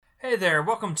Hey there,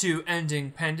 welcome to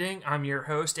Ending Pending. I'm your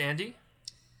host, Andy.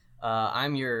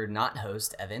 I'm your not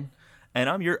host, Evan. And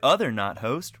I'm your other not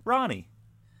host, Ronnie.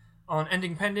 On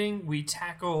Ending Pending, we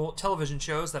tackle television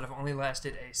shows that have only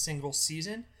lasted a single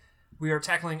season. We are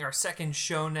tackling our second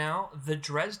show now, The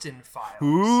Dresden Files.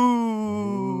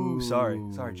 Ooh. Sorry.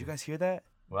 Did you guys hear that?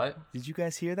 What? Did you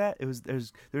guys hear that?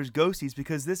 There's ghosties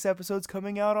because this episode's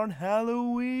coming out on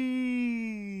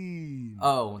Halloween.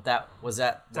 Oh, that That's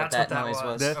what that what noise that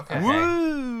was. was. Okay. Okay.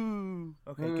 Woo!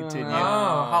 Okay, continue.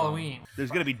 Oh, Halloween.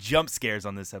 There's gonna be jump scares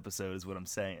on this episode, is what I'm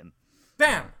saying.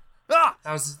 Bam! Ah!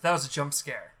 That was a jump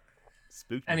scare.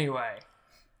 Spooked me. Anyway,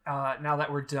 now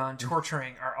that we're done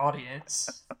torturing our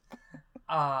audience,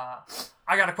 I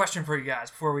got a question for you guys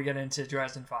before we get into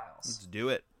Dresden Files. Let's do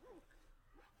it.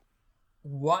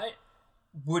 What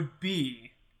would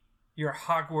be your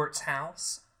Hogwarts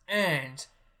house, and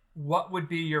what would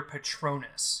be your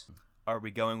Patronus? Are we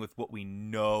going with what we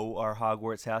know our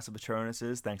Hogwarts House of Patronus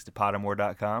is, thanks to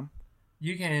Pottermore.com?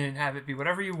 You can have it be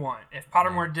whatever you want. If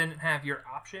Pottermore didn't have your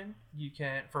option, you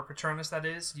can, for Patronus that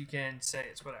is, you can say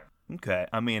it's whatever. Okay,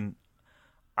 I mean,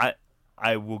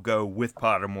 I will go with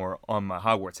Pottermore on my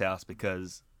Hogwarts house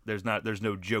because there's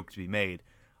no joke to be made.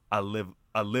 I live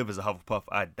as a Hufflepuff.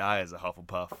 I die as a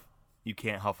Hufflepuff. You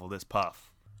can't huffle this puff.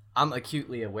 I'm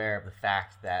acutely aware of the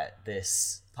fact that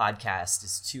this podcast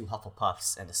is two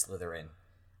Hufflepuffs and a Slytherin.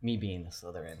 Me being the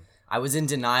Slytherin. I was in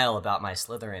denial about my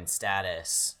Slytherin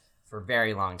status for a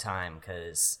very long time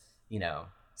because,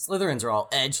 Slytherins are all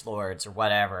edgelords or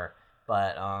whatever.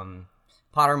 But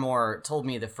Pottermore told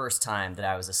me the first time that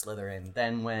I was a Slytherin.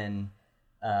 Then when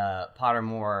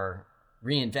Pottermore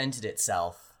reinvented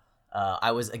itself,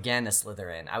 I was again a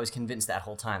Slytherin. I was convinced that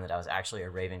whole time that I was actually a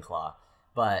Ravenclaw.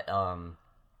 But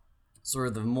sort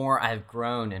of the more I've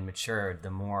grown and matured,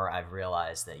 the more I've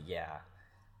realized that, yeah,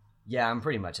 I'm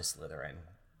pretty much a Slytherin.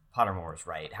 Pottermore was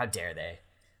right. How dare they?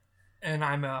 And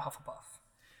I'm a Hufflepuff.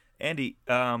 Andy,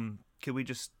 can we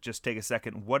just take a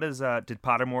second? What is did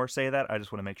Pottermore say that? I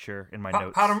just want to make sure in my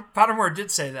notes. Pottermore did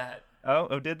say that.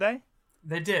 Oh, did they?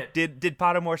 They did. Did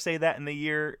Pottermore say that in the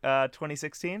year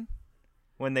 2016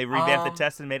 when they revamped the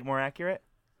test and made it more accurate?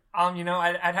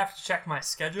 I'd have to check my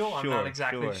schedule. I'm not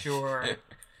exactly sure.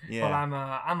 Yeah. But I'm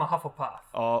a Hufflepuff.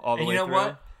 All the and way you know through?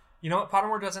 what? You know what?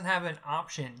 Pottermore doesn't have an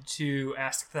option to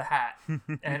ask the hat,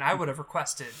 and I would have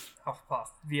requested Hufflepuff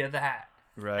via the hat.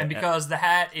 Right. And because the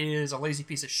hat is a lazy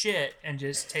piece of shit and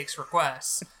just takes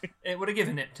requests, it would have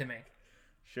given it to me.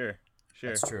 Sure.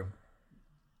 That's true.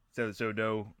 So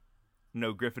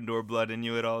no Gryffindor blood in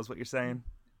you at all is what you're saying?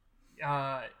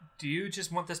 Do you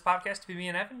just want this podcast to be me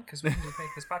and Evan? Because we can just make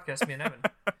this podcast me and Evan.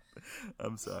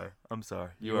 I'm sorry.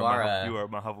 You are you are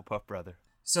my Hufflepuff brother.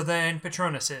 So then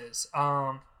Patronuses.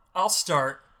 I'll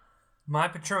start. My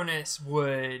Patronus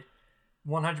would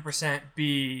 100%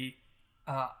 be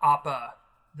Appa,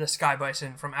 the Sky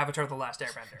Bison from Avatar: The Last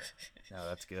Airbender. Oh,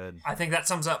 that's good. I think that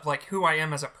sums up like who I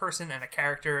am as a person and a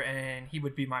character, and he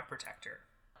would be my protector.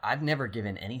 I've never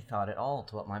given any thought at all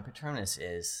to what my Patronus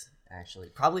is, actually.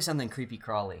 Probably something creepy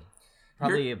crawly.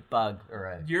 Probably a bug or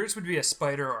a... Yours would be a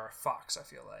spider or a fox, I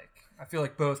feel like. I feel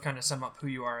like both kind of sum up who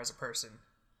you are as a person.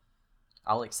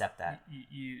 I'll accept that.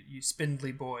 You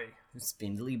spindly boy.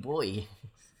 Spindly boy.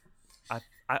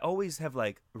 I always have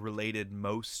related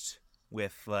most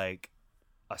with a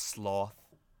sloth.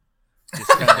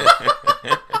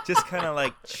 Just kind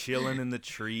of chilling in the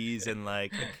trees and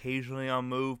occasionally on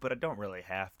move, but I don't really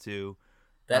have to.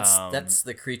 That's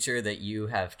the creature that you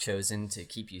have chosen to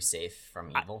keep you safe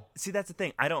from evil. See, that's the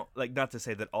thing. I don't not to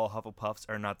say that all Hufflepuffs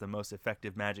are not the most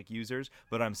effective magic users,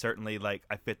 but I'm certainly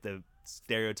I fit the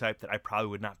stereotype that I probably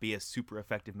would not be a super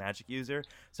effective magic user.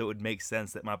 So it would make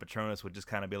sense that my Patronus would just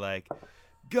kind of be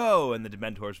go, and the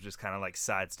Dementors would just kind of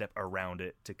sidestep around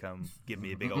it to come give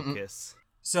me a big old kiss.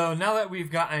 So now that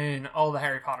we've gotten all the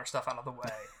Harry Potter stuff out of the way,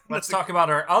 let's talk about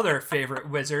our other favorite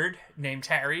wizard named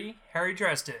Harry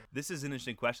Dresden. This is an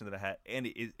interesting question that I had.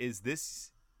 Andy,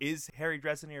 is Harry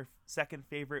Dresden your second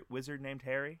favorite wizard named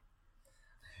Harry?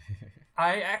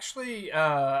 I actually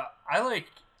I like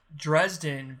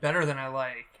Dresden better than I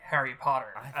like Harry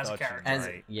Potter as a character. As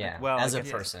a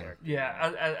person.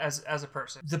 Yeah, as a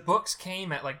person. The books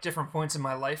came at different points in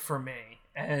my life for me,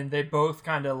 and they both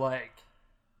kind of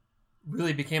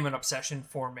really became an obsession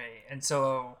for me, and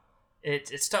so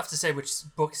it's tough to say which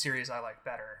book series I like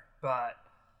better, but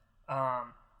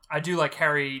I do like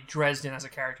Harry Dresden as a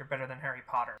character better than Harry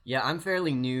Potter. Yeah, I'm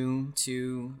fairly new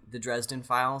to the Dresden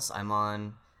Files. I'm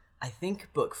on, I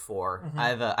think, book 4. Mm-hmm.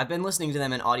 I've been listening to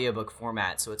them in audiobook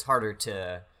format, so it's harder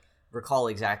to recall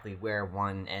exactly where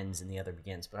one ends and the other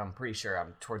begins, but I'm pretty sure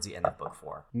I'm towards the end of book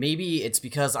 4. Maybe it's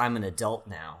because I'm an adult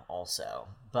now also,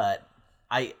 but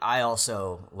I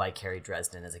also like Harry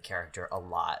Dresden as a character a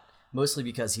lot, mostly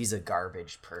because he's a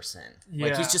garbage person.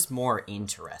 Like, he's just more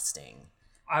interesting.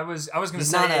 I was going to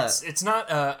say it's not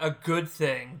a good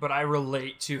thing, but I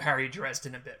relate to Harry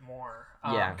Dresden a bit more.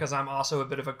 Because I'm also a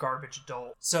bit of a garbage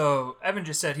adult. So Evan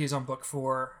just said he's on book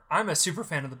 4. I'm a super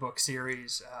fan of the book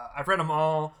series. I've read them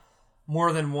all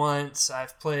more than once.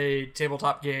 I've played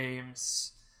tabletop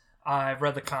games. I've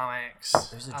read the comics.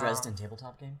 There's a Dresden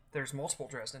tabletop game? There's multiple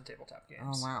Dresden tabletop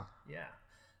games. Oh, wow. Yeah.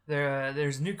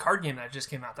 There's a new card game that just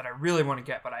came out that I really want to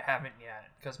get, but I haven't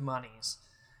yet because monies.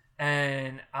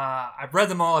 And I've read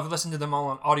them all. I've listened to them all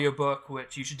on audiobook,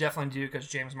 which you should definitely do because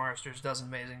James Marsters does an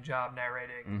amazing job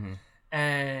narrating. Mm-hmm.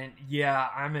 And yeah,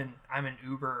 I'm an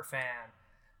Uber fan.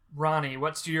 Ronnie,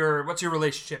 what's your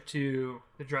relationship to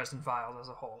the Dresden Files as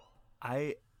a whole?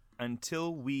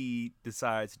 Until we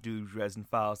decided to do Dresden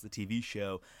Files, the TV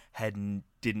show,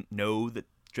 didn't know that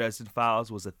Dresden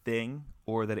Files was a thing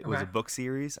or that it was a book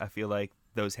series. I feel like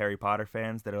those Harry Potter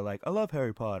fans that are like, I love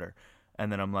Harry Potter.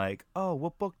 And then I'm like, oh,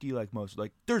 what book do you like most?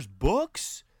 Like, there's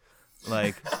books?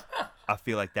 Like, I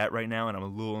feel like that right now, and I'm a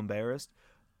little embarrassed.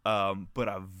 But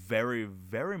I very,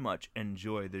 very much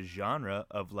enjoy the genre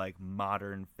of, like,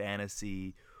 modern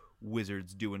fantasy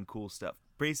wizards doing cool stuff.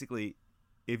 Basically,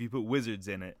 if you put wizards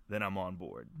in it, then I'm on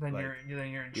board. Then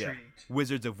you're intrigued. Yeah.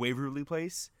 Wizards of Waverly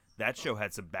Place, that show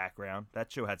had some background.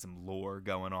 That show had some lore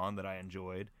going on that I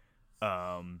enjoyed.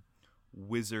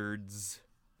 Wizards...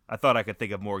 I thought I could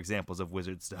think of more examples of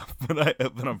wizard stuff,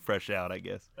 but I'm fresh out, I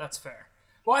guess. That's fair.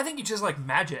 Well, I think you just like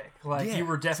magic. Like, you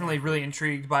were definitely really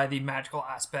intrigued by the magical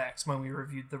aspects when we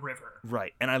reviewed The River.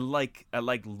 Right, and I like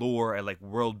lore, I like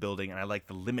world building, and I like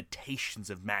the limitations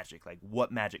of magic, like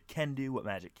what magic can do, what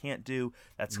magic can't do.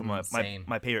 That's my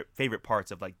favorite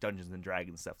parts of, like, Dungeons and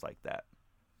Dragons, stuff like that.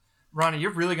 Ronnie,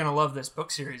 you're really gonna love this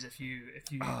book series if you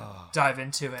dive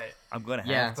into it. I'm gonna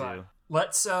have to.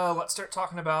 Let's start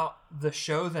talking about the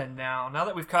show then. Now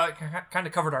that we've kind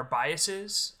of covered our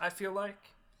biases, I feel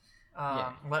like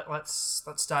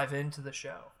let's dive into the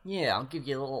show. Yeah, I'll give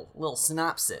you a little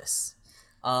synopsis.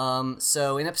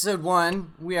 So in episode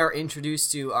 1, we are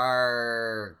introduced to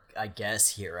our, I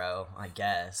guess, hero.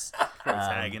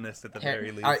 Protagonist at the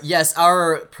very least.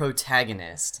 Our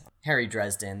protagonist, Harry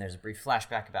Dresden. There's a brief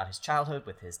flashback about his childhood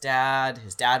with his dad.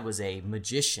 His dad was a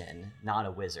magician, not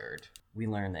a wizard. We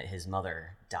learn that his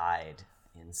mother died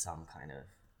in some kind of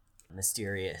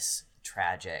mysterious,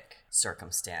 tragic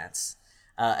circumstance.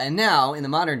 And now, in the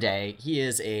modern day, he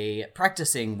is a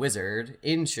practicing wizard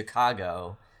in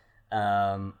Chicago,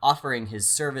 offering his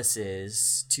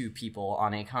services to people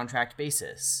on a contract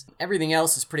basis. Everything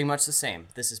else is pretty much the same.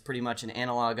 This is pretty much an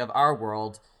analog of our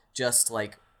world, just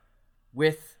like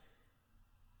with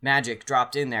magic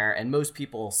dropped in there, and most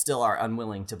people still are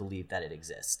unwilling to believe that it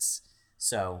exists.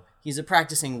 So he's a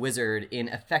practicing wizard in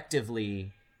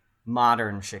effectively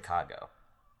modern Chicago.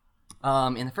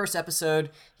 In the first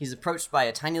episode, he's approached by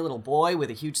a tiny little boy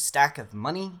with a huge stack of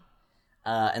money.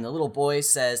 And the little boy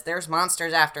says, "There's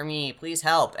monsters after me, please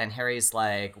help." And Harry's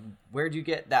like, "Where'd you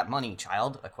get that money,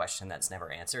 child?" A question that's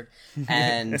never answered.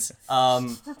 And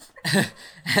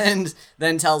and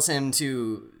then tells him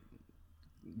to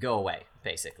go away,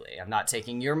 basically. "I'm not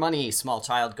taking your money, small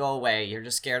child, go away. You're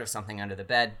just scared of something under the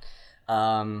bed."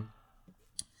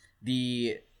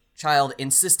 The child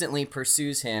insistently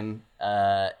pursues him,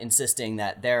 insisting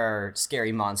that there are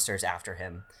scary monsters after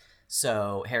him.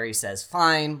 So Harry says,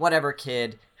 "Fine, whatever,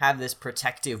 kid, have this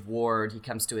protective ward." He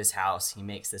comes to his house. He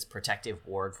makes this protective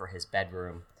ward for his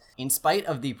bedroom. In spite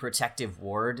of the protective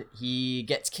ward, he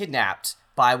gets kidnapped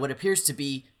by what appears to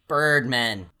be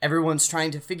Birdmen. Everyone's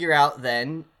trying to figure out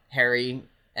then, Harry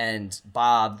and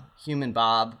Bob, human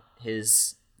Bob,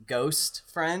 his ghost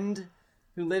friend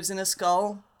who lives in a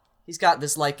skull. He's got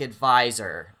this, like,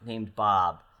 advisor named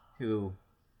Bob, who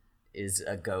is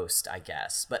a ghost, I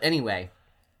guess. But anyway,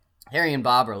 Harry and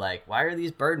Bob are like, "Why are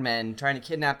these Birdmen trying to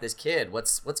kidnap this kid?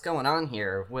 What's going on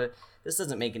here? This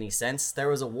doesn't make any sense. There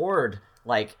was a ward.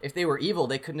 Like, if they were evil,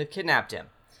 they couldn't have kidnapped him."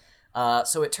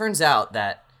 So it turns out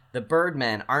that the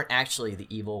Birdmen aren't actually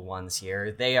the evil ones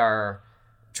here. They are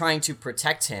trying to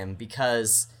protect him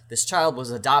because this child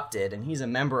was adopted and he's a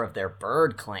member of their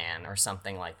bird clan or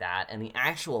something like that. And the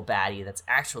actual baddie that's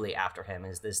actually after him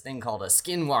is this thing called a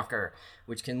skinwalker,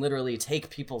 which can literally take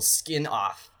people's skin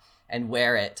off and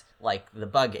wear it like the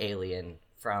bug alien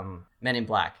from Men in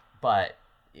Black, but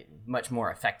much more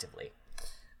effectively.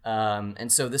 And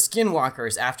so the skinwalker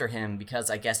is after him because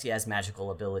I guess he has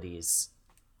magical abilities.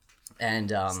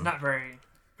 And it's not very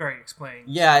very explained.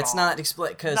 Yeah, at it's all. not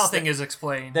explained because Nothing is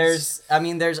explained. there's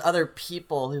other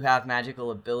people who have magical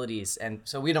abilities, and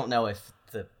so we don't know if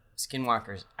the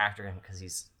Skinwalker's after him because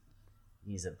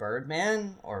he's a bird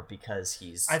man or because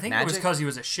he's I think magic. it was because he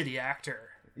was a shitty actor,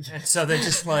 and so they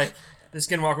just like the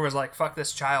Skinwalker was like, "Fuck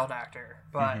this child actor,"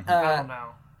 but I don't know.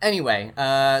 Anyway,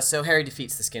 so Harry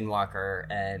defeats the Skinwalker,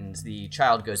 and the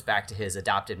child goes back to his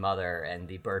adopted mother, and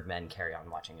the Birdmen carry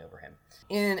on watching over him.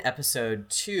 In episode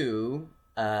 2,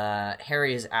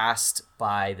 Harry is asked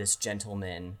by this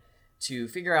gentleman to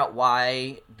figure out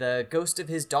why the ghost of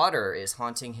his daughter is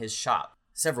haunting his shop.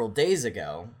 Several days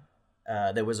ago,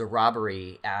 there was a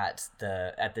robbery at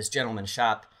this gentleman's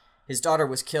shop. His daughter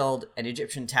was killed, an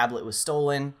Egyptian tablet was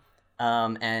stolen,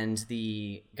 and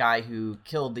the guy who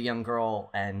killed the young girl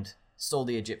and stole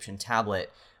the Egyptian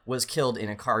tablet was killed in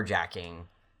a carjacking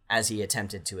as he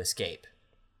attempted to escape.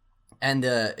 And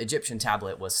the Egyptian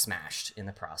tablet was smashed in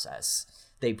the process.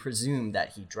 They presume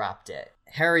that he dropped it.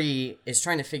 Harry is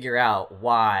trying to figure out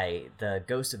why the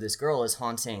ghost of this girl is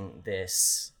haunting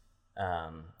this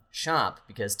shop,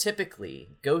 because typically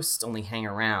ghosts only hang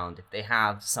around if they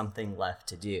have something left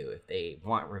to do, if they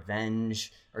want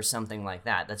revenge or something like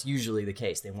that. That's usually the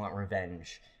case. They want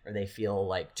revenge, or they feel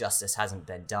like justice hasn't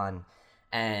been done.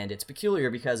 And it's peculiar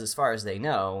because, as far as they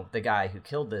know, the guy who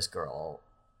killed this girl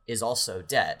is also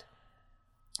dead.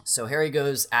 So Harry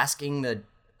goes asking the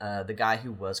guy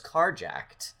who was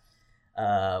carjacked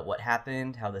what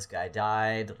happened, how this guy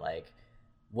died, like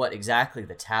what exactly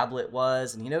the tablet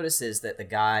was, and he notices that the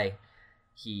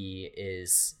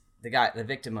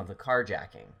victim of the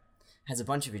carjacking, has a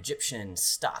bunch of Egyptian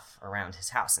stuff around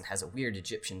his house and has a weird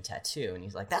Egyptian tattoo, and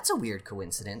he's like, that's a weird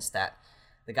coincidence that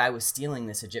the guy was stealing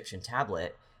this Egyptian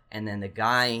tablet, and then the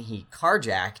guy he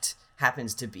carjacked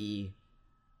happens to be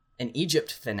an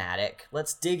Egypt fanatic.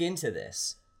 Let's dig into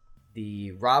this.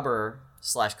 The robber /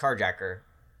 carjacker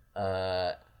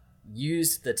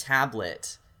used the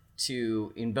tablet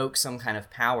to invoke some kind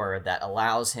of power that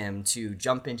allows him to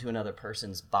jump into another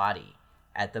person's body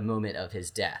at the moment of his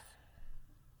death.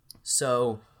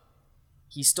 So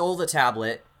he stole the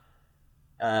tablet,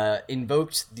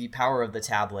 invoked the power of the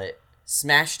tablet,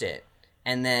 smashed it,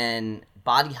 and then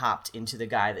body hopped into the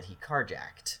guy that he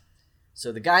carjacked.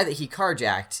 So the guy that he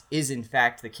carjacked is in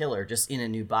fact the killer, just in a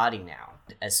new body now.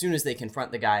 As soon as they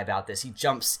confront the guy about this, he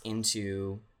jumps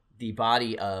into the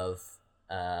body of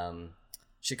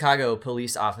Chicago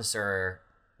police officer,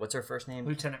 what's her first name?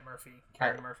 Lieutenant Murphy,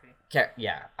 Karen Murphy.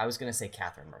 Yeah, I was going to say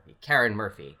Catherine Murphy. Karen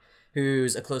Murphy,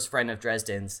 who's a close friend of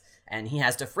Dresden's, and he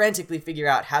has to frantically figure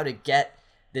out how to get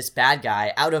this bad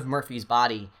guy out of Murphy's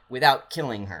body without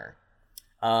killing her.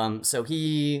 So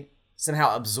he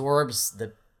somehow absorbs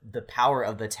the power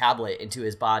of the tablet into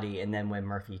his body, and then when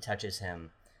Murphy touches him,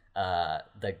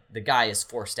 the guy is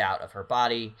forced out of her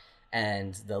body,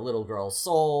 and the little girl's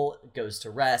soul goes to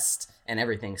rest, and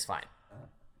everything's fine.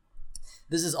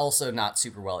 This is also not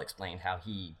super well explained how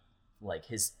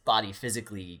his body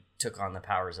physically took on the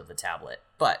powers of the tablet,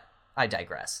 but I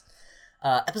digress.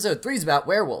 Episode 3 is about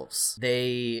werewolves.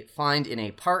 They find in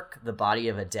a park the body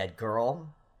of a dead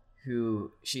girl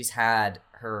who she's had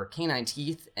her canine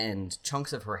teeth and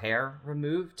chunks of her hair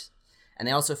removed, and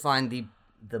they also find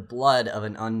the blood of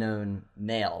an unknown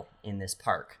male in this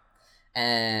park.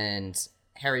 And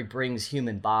Harry brings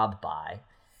Human Bob by,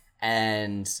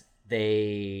 and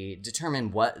they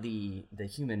determine what the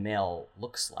human male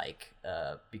looks like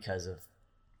because of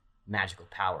magical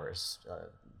powers.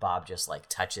 Bob just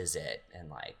touches it, and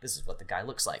this is what the guy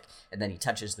looks like. And then he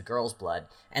touches the girl's blood,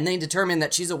 and they determine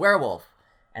that she's a werewolf.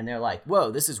 And they're like, whoa,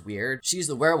 this is weird. She's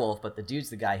the werewolf, but the dude's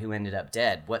the guy who ended up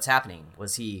dead. What's happening?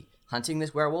 Was he hunting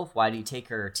this werewolf? Why did he take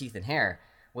her teeth and hair?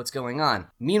 What's going on?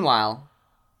 Meanwhile,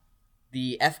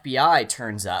 the FBI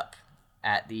turns up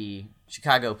at the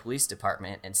Chicago Police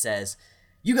Department and says,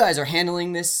 you guys are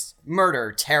handling this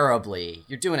murder terribly.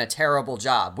 You're doing a terrible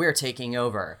job. We're taking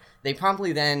over. They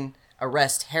promptly then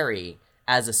arrest Harry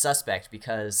as a suspect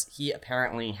because he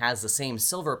apparently has the same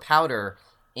silver powder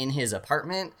in his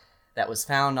apartment that was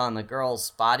found on the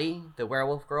girl's body, the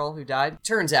werewolf girl who died.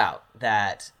 Turns out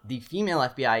that the female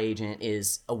FBI agent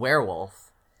is a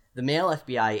werewolf. The male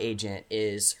FBI agent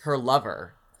is her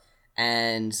lover.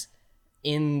 And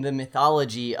in the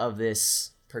mythology of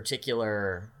this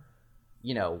particular,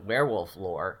 werewolf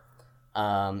lore,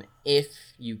 if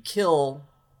you kill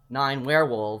 9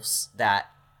 werewolves that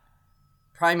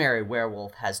primary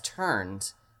werewolf has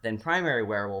turned, then primary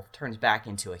werewolf turns back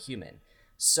into a human.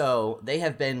 So they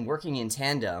have been working in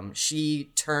tandem. She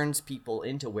turns people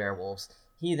into werewolves.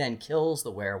 He then kills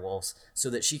the werewolves so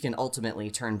that she can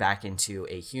ultimately turn back into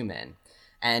a human.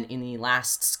 And in the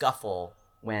last scuffle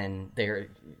when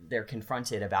they're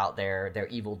confronted about their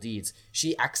evil deeds.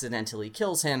 She accidentally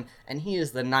kills him, and he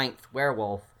is the 9th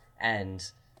werewolf, and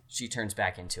she turns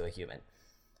back into a human.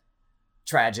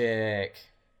 Tragic.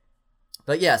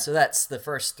 But yeah, so that's the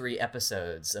first 3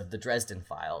 episodes of the Dresden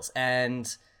Files,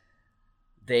 and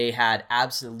they had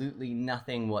absolutely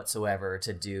nothing whatsoever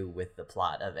to do with the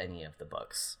plot of any of the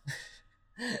books.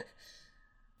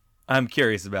 I'm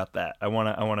curious about that. I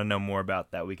want to know more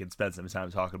about that. We can spend some time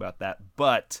talking about that.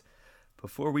 But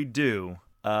before we do,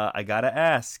 I got to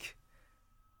ask,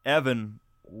 Evan,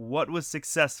 what was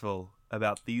successful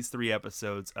about these 3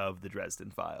 episodes of the Dresden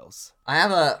Files? I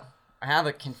have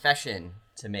a confession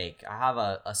to make. I have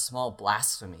a small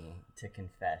blasphemy to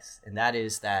confess, and that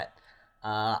is that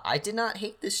I did not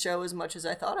hate this show as much as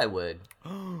I thought I would.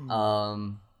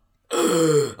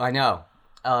 I know.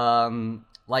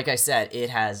 Like I said, it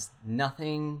has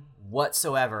nothing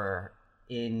whatsoever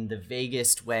in the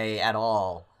vaguest way at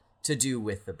all to do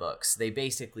with the books. They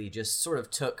basically just sort of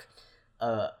took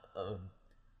a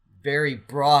very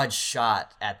broad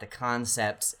shot at the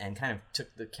concepts and kind of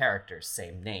took the characters'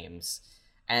 same names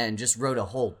and just wrote a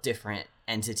whole different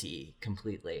entity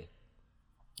completely.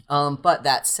 But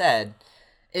that said,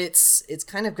 it's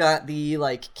kind of got the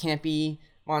like campy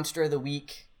Monster of the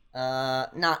Week,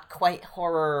 not quite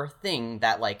horror thing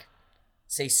that, like,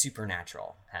 say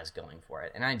Supernatural has going for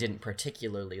it. And I didn't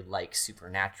particularly like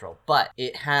Supernatural, but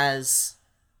it has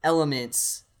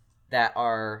elements that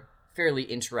are fairly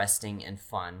interesting and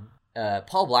fun.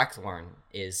 Paul Blackthorne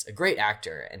is a great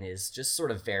actor and is just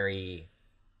sort of very,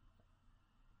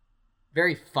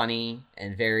 very funny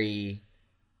and very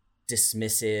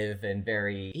dismissive and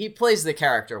he plays the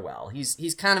character well.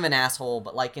 He's kind of an asshole,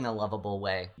 but like in a lovable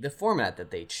way. The format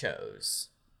that they chose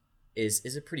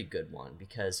is a pretty good one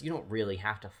because you don't really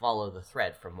have to follow the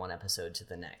thread from one episode to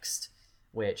the next,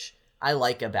 which I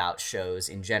like about shows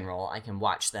in general. I can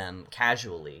watch them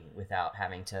casually without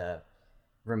having to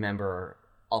remember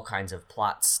all kinds of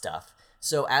plot stuff.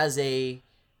 So as a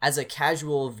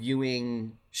casual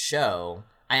viewing show,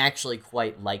 I actually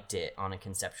quite liked it on a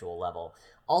conceptual level.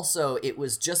 Also, it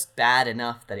was just bad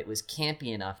enough that it was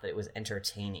campy enough that it was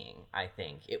entertaining, I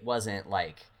think. It wasn't,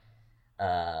 like,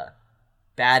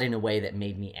 bad in a way that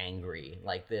made me angry.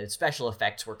 Like, the special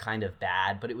effects were kind of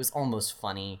bad, but it was almost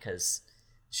funny because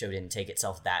the show didn't take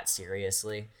itself that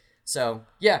seriously. So,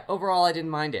 yeah, overall, I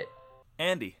didn't mind it.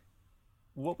 Andy,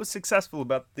 what was successful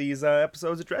about these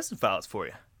episodes of Dresden Files for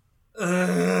you?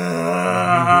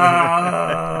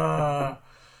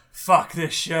 Fuck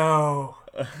this show.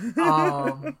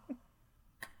 I'm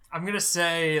gonna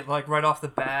say, like, right off the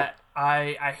bat,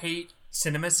 I hate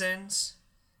CinemaSins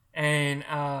and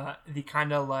the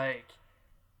kind of, like,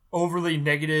 overly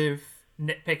negative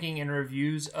nitpicking in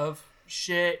reviews of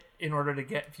shit in order to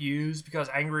get views, because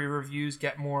angry reviews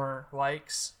get more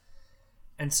likes.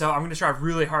 And so I'm gonna try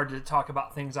really hard to talk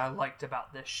about things I liked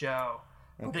about this show.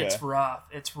 But Okay. it's rough.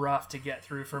 It's rough to get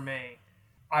through for me.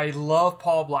 I love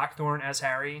Paul Blackthorne as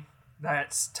Harry.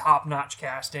 That's top-notch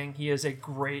casting. He is a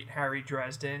great Harry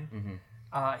Dresden.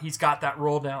 Mm-hmm. He's got that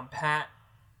roll down pat.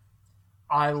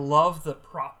 I love the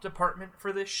prop department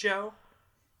for this show.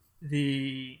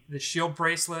 The shield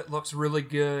bracelet looks really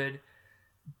good.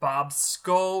 Bob's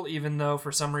skull, even though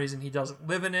for some reason he doesn't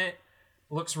live in it,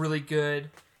 looks really good.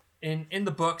 In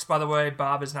the books, by the way,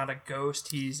 Bob is not a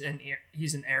ghost. He's an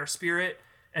air spirit.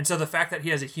 And so the fact that he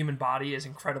has a human body is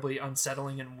incredibly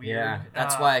unsettling and weird. Yeah,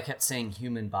 that's why I kept saying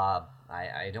human Bob.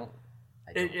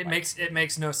 It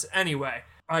makes no sense. Anyway,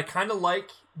 I kind of like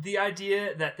the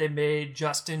idea that they made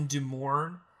Justin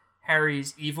Dumorn,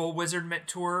 Harry's evil wizard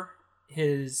mentor,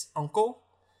 his uncle.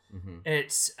 Mm-hmm.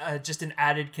 It's just an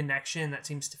added connection that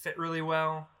seems to fit really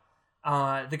well.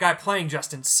 The guy playing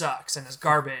Justin sucks and is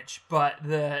garbage, but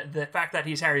the fact that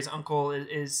he's Harry's uncle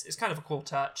is kind of a cool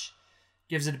touch.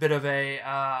 Gives it a bit of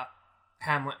a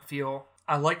Hamlet feel.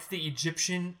 I liked the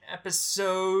Egyptian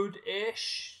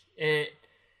episode-ish. It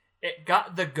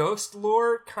got the ghost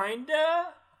lore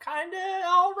kinda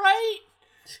all right.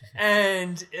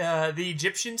 And the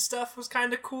Egyptian stuff was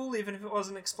kind of cool, even if it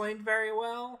wasn't explained very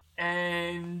well.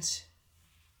 And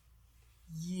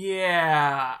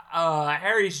yeah,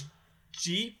 Harry's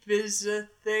Jeep is a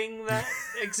thing that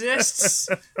exists.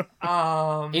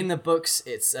 In the books,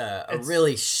 it's a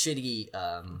really shitty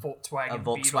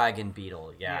Volkswagen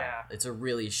Beetle. Yeah, it's a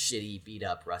really shitty, beat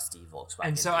up, rusty Volkswagen.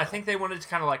 And so Beetle. I think they wanted to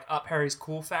kind of like up Harry's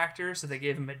cool factor, so they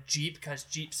gave him a Jeep because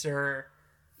Jeeps are,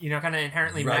 kind of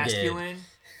inherently rugged. Masculine.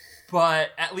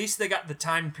 But at least they got the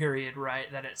time period right,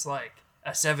 that it's like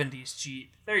a 70s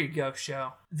Jeep. There you go,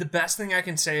 show. The best thing I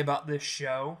can say about this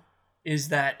show is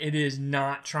that it is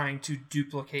not trying to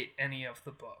duplicate any of the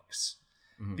books.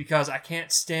 because I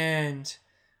can't stand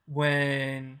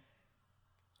when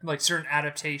like certain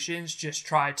adaptations just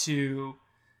try to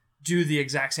do the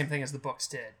exact same thing as the books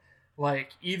did.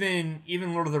 Like even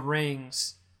Lord of the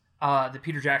Rings, the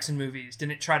Peter Jackson movies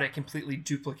didn't try to completely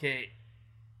duplicate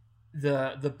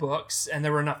the books, and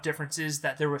there were enough differences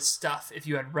that there was stuff if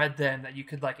you had read them that you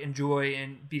could like enjoy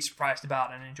and be surprised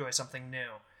about and enjoy something new.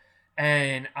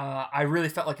 And I really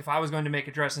felt like if I was going to make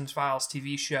a Dresden's Files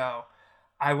TV show,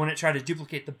 I wouldn't try to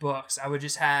duplicate the books. I would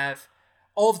just have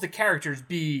all of the characters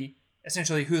be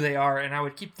essentially who they are, and I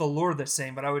would keep the lore the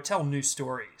same, but I would tell new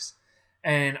stories.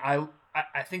 And I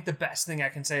think the best thing I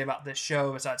can say about this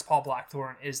show, besides Paul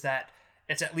Blackthorne, is that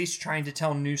it's at least trying to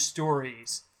tell new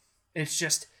stories. It's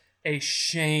just a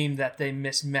shame that they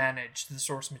mismanaged the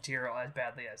source material as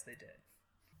badly as they did.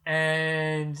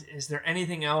 And is there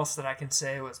anything else that I can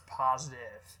say was positive?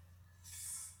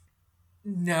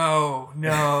 No,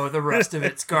 the rest of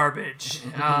it's garbage.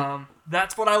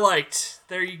 That's what I liked.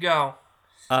 There you go.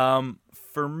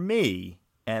 For me,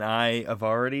 and I have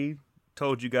already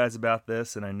told you guys about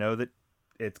this, and I know that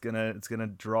it's gonna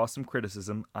draw some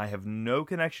criticism. I have no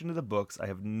connection to the books. I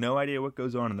have no idea what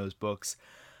goes on in those books.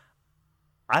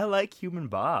 I like Human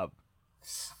Bob.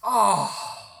 Oh,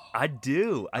 I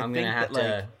do. I'm gonna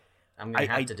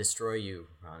have to destroy you,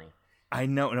 Ronnie. I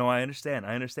know. No, I understand.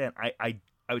 I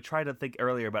would try to think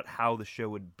earlier about how the show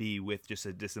would be with just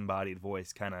a disembodied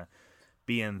voice kind of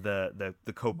being the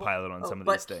co-pilot on some of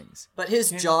these things. But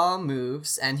his jaw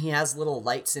moves, and he has little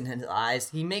lights in his eyes.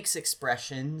 He makes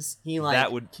expressions. He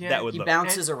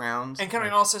bounces around. And can I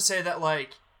also say that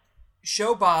like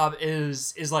Show Bob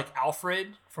is like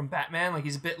Alfred from Batman. Like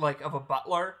he's a bit like of a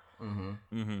butler. Mm-hmm.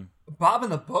 Mm-hmm. Bob in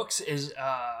the books is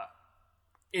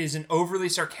an overly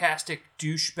sarcastic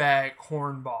douchebag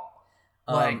hornball.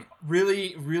 Like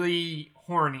really, really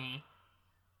horny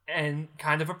and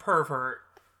kind of a pervert,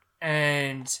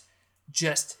 and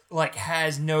just like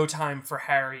has no time for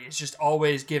Harry. Is just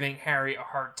always giving Harry a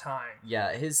hard time.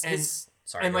 Yeah,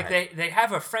 sorry. And like they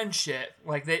have a friendship.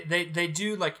 Like they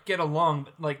do like get along,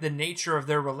 but like the nature of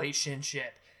their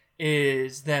relationship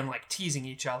is them like teasing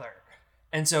each other.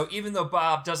 And so even though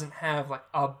Bob doesn't have like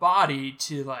a body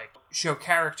to like show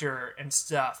character and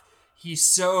stuff, he's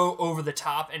so over the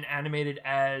top and animated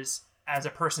as a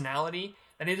personality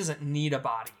that he doesn't need a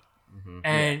body. Mm-hmm.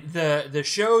 And the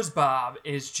show's Bob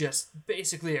is just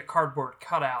basically a cardboard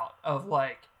cutout of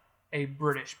like a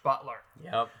British butler.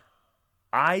 Yep.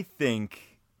 I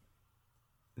think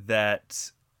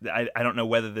that I don't know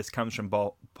whether this comes from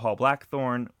Paul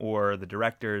Blackthorne or the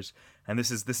directors, and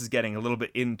this is getting a little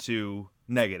bit into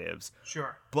negatives.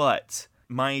 Sure. But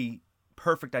my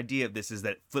perfect idea of this is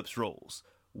that it flips roles,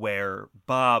 where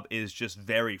Bob is just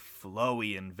very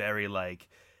flowy and very like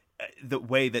the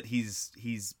way that he's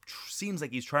seems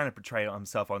like he's trying to portray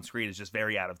himself on screen is just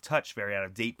very out of touch, very out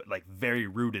of date, but like very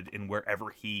rooted in wherever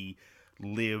he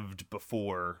lived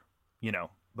before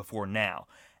now.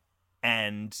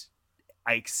 And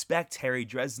I expect Harry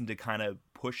Dresden to kind of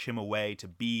push him away to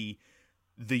be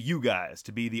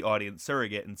to be the audience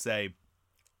surrogate and say,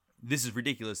 this is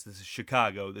ridiculous. This is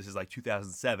Chicago. This is like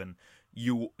 2007.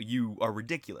 You are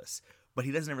ridiculous. But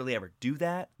he doesn't really ever do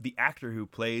that. The actor who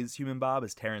plays Human Bob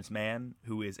is Terrence Mann,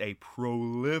 who is a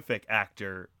prolific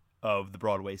actor of the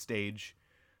Broadway stage.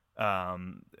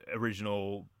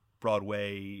 Original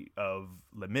Broadway of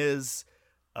Les Mis,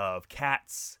 of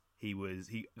Cats. He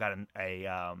got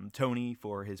a Tony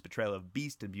for his portrayal of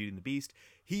Beast in Beauty and the Beast.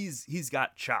 He's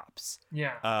got chops.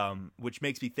 Yeah. Which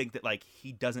makes me think that like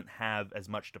he doesn't have as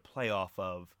much to play off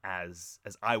of as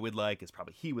I would like, as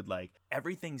probably he would like.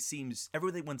 Everyone seems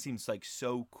like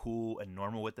so cool and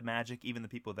normal with the magic. Even the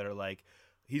people that are like,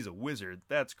 he's a wizard,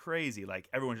 that's crazy. Like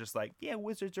everyone's just like, yeah,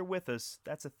 wizards are with us.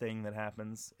 That's a thing that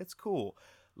happens. It's cool.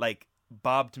 Like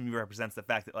Bob to me represents the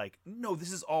fact that like, no,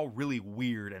 this is all really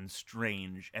weird and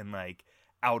strange and like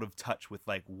out of touch with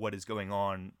like what is going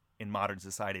on in modern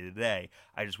society today.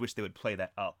 I just wish they would play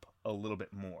that up a little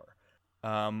bit more.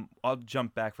 I'll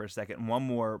jump back for a second. One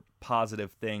more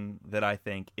positive thing that I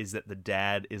think is that the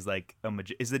dad is like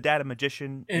is the dad a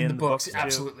magician in the books too?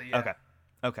 Absolutely. Yeah.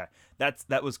 Okay.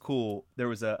 That was cool. There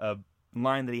was a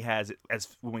line that he has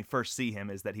as when we first see him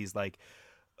is that he's like,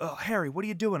 "Oh, Harry, what are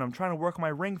you doing? I'm trying to work on my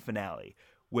ring finale,"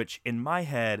 which in my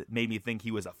head made me think he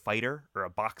was a fighter or a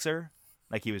boxer.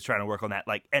 Like he was trying to work on that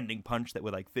like ending punch that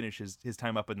would like finish his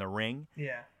time up in the ring.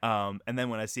 Yeah. And then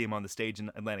when I see him on the stage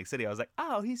in Atlantic City, I was like,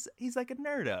 oh, he's like a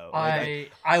nerdo.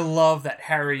 I love that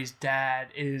Harry's dad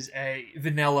is a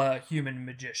vanilla human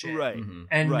magician. Right. Mm-hmm.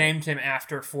 And named him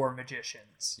after 4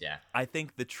 magicians. Yeah. I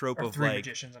think the trope or of 3 like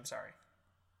magicians, I'm sorry.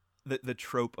 the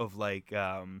trope of like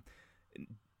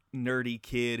nerdy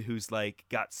kid who's like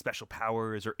got special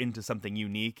powers or into something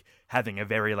unique having a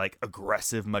very like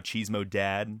aggressive machismo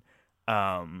dad.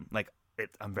 I'm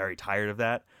very tired of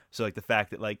that. So like the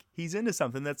fact that like he's into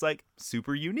something that's like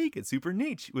super unique and super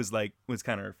niche was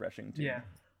kind of refreshing too. Yeah.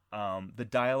 The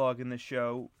dialogue in the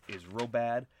show is real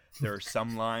bad. There are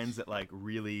some lines that like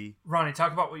really. Ronnie,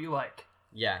 talk about what you like.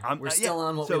 Yeah, we're still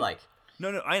on what we like.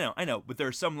 No, I know, but there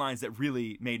are some lines that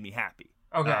really made me happy.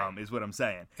 Okay. Is what I'm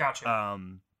saying. Gotcha.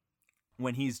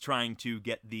 When he's trying to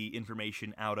get the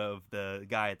information out of the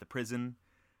guy at the prison,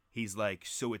 he's like,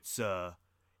 so it's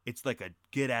like a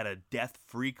get out of death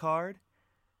free card.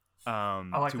 I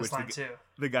like this line too.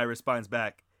 The guy responds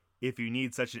back, if you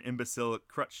need such an imbecile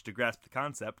crutch to grasp the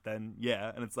concept, then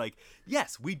yeah. And it's like,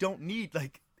 yes, we don't need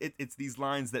like it's these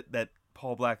lines that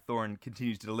Paul Blackthorne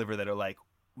continues to deliver that are like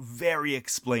very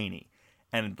explainy.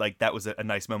 And like that was a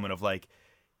nice moment of like,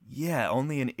 yeah,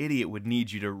 only an idiot would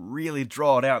need you to really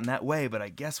draw it out in that way, but I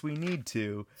guess we need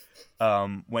to.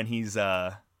 When he's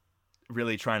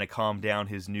really trying to calm down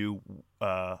his new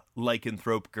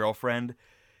lycanthrope girlfriend,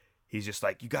 he's just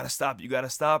like, you gotta stop.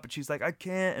 And she's like, I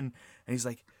can't. And he's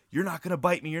like, you're not gonna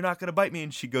bite me.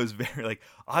 And she goes very like,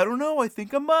 I don't know, I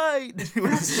think I might.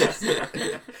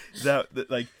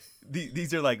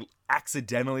 These are like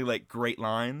accidentally like great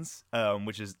lines,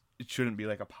 which is, it shouldn't be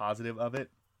like a positive of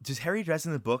it. Does Harry Dresden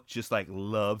in the book just like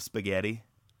love spaghetti?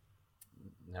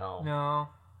 No.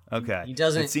 Okay. He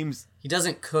doesn't. It seems he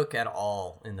doesn't cook at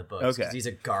all in the books. Okay. Because he's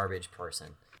a garbage person.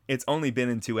 It's only been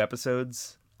in 2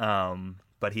 episodes,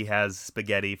 but he has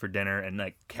spaghetti for dinner and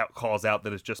like calls out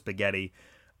that it's just spaghetti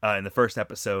in the first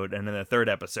episode, and in the 3rd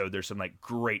episode, there's some like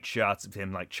great shots of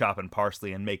him like chopping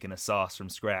parsley and making a sauce from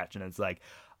scratch, and it's like,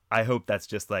 I hope that's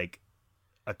just like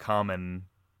a common,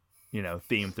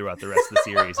 theme throughout the rest of the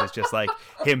series. It's just like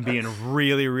him being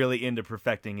really, really into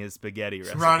perfecting his spaghetti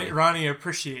recipe. Ronnie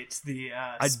appreciates the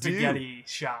spaghetti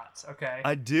shots. Okay,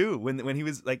 I do. When he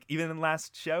was like, even in the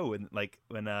last show,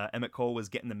 when Emmett Cole was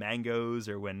getting the mangoes,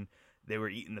 or when they were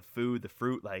eating the fruit,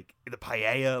 like the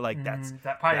paella, like that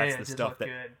paella that's the stuff that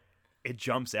good. It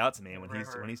jumps out to me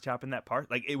when he's chopping that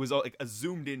parsley. Like it was all like a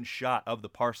zoomed in shot of the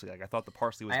parsley. Like I thought the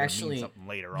parsley was going to mean something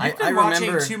later on. You've been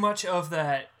watching too much of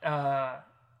that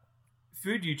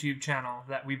food YouTube channel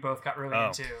that we both got really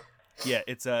into. Yeah,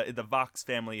 it's the Vox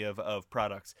family of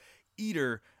products.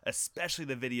 Eater, especially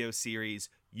the video series,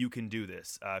 You Can Do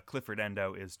This. Clifford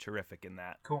Endo is terrific in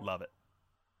that. Cool. Love it.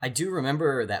 I do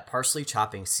remember that parsley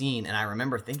chopping scene, and I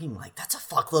remember thinking, like, that's a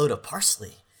fuckload of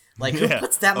parsley. Like, who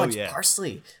puts that much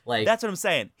parsley? Like, that's what I'm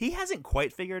saying. He hasn't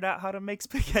quite figured out how to make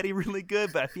spaghetti really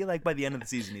good, but I feel like by the end of the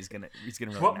season, he's gonna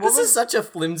really. This is such a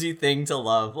flimsy thing to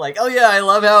love. Like, oh yeah, I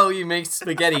love how he makes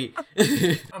spaghetti.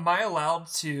 Am I allowed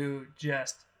to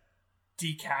just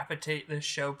decapitate this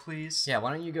show, please? Yeah,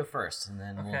 why don't you go first, and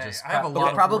then we'll just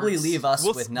probably leave us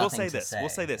with nothing to say. We'll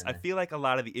say this. I feel like a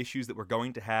lot of the issues that we're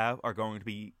going to have are going to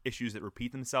be issues that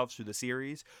repeat themselves through the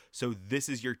series. So this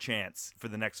is your chance for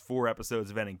the next 4 episodes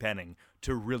of Ending Penning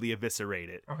to really eviscerate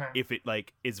it. Okay. If it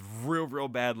like is real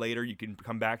bad later, you can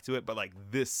come back to it. But like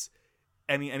this,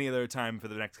 any other time for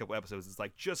the next couple episodes, it's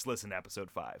like just listen to episode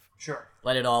 5. Sure.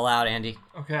 Let it all out, Andy.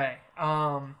 Okay.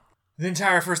 The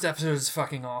entire first episode is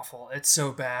fucking awful. It's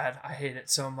so bad. I hate it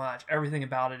so much. Everything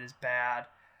about it is bad.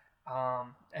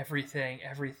 Everything.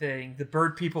 The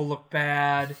bird people look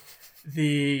bad.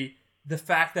 The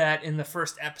fact that in the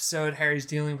first episode Harry's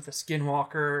dealing with a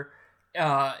skinwalker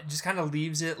just kind of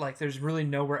leaves it like there's really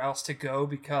nowhere else to go,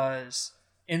 because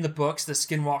in the books the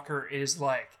skinwalker is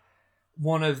like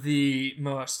one of the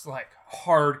most like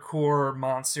hardcore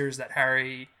monsters that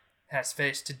Harry has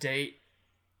faced to date.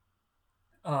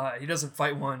 He doesn't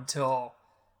fight one till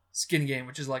Skin Game,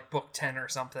 which is like book 10 or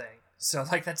something. So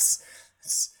like that's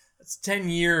 10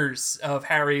 years of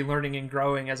Harry learning and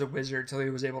growing as a wizard till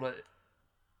he was able to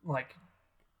like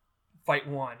fight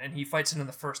one, and he fights it in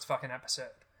the first fucking episode.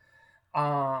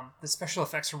 The special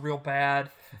effects are real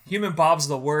bad. Human Bob's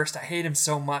the worst. I hate him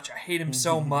so much.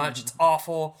 It's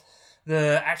awful.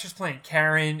 The actress playing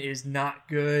Karen is not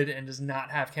good and does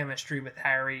not have chemistry with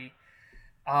Harry.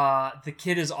 The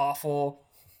kid is awful.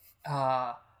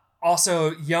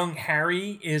 Also, young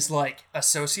Harry is like a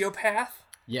sociopath.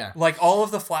 Yeah. Like all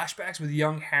of the flashbacks with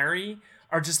young Harry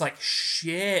are just like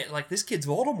shit. Like this kid's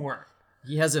Voldemort.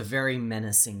 He has a very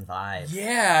menacing vibe.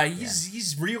 Yeah,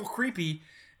 he's real creepy.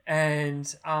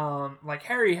 And like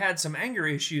Harry had some anger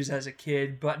issues as a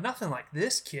kid, but nothing like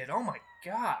this kid. Oh my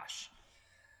gosh.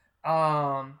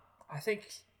 I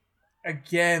think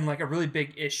again, like a really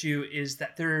big issue is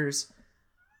that there's,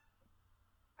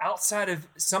 outside of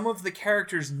some of the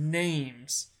characters'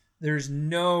 names, there's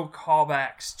no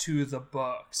callbacks to the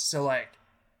books. So like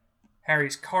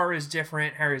Harry's car is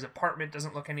different. Harry's apartment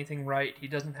doesn't look anything right. He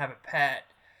doesn't have a pet.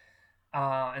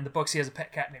 In the books, he has a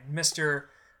pet cat named Mister.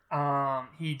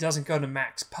 He doesn't go to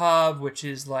Mac's Pub, which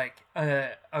is like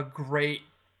a great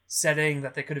setting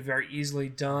that they could have very easily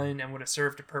done and would have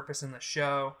served a purpose in the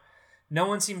show. No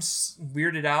one seems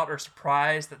weirded out or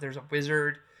surprised that there's a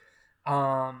wizard.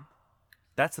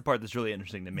 That's the part that's really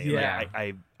interesting to me. Yeah.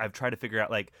 Like, I've tried to figure out,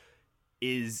 like,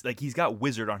 is, like, he's got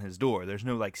wizard on his door. There's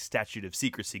no, like, statute of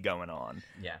secrecy going on.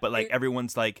 Yeah. But, like,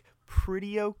 everyone's, like,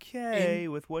 pretty okay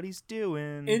with what he's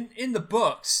doing. In the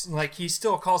books, like, he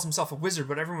still calls himself a wizard,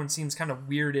 but everyone seems kind of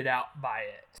weirded out by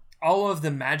it. All of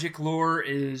the magic lore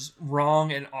is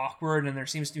wrong and awkward, and there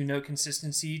seems to be no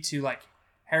consistency to, like,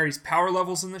 Harry's power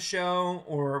levels in the show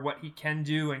or what he can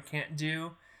do and can't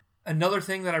do. Another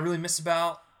thing that I really miss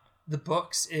about the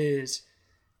books is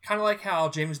kind of like how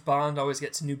James Bond always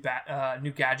gets new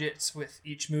gadgets with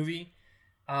each movie.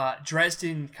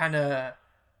 Dresden kind of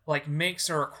like makes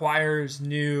or acquires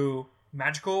new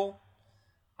magical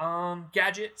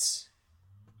gadgets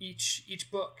each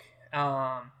book,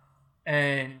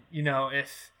 and you know,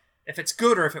 if it's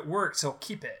good or if it works, he'll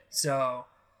keep it. So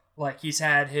like he's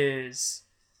had his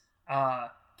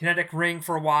kinetic ring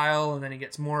for a while, and then he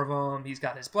gets more of them. He's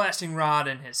got his blasting rod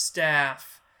and his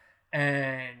staff,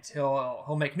 and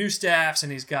he'll make new staffs,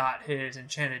 and he's got his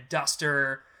enchanted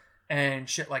duster and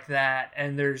shit like that.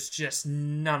 And there's just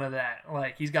none of that.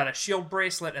 Like, he's got a shield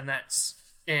bracelet, and that's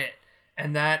it.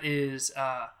 And that is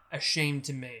a shame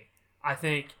to me. I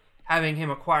think having him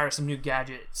acquire some new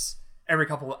gadgets every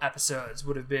couple of episodes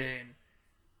would have been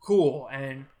cool,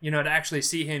 and you know, to actually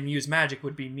see him use magic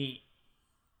would be neat.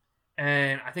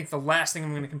 And I think the last thing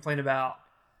I'm going to complain about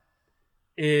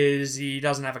is he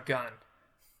doesn't have a gun.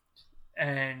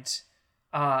 And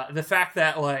the fact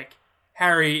that, like,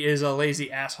 Harry is a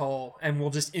lazy asshole and will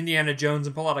just Indiana Jones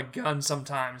and pull out a gun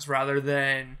sometimes rather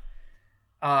than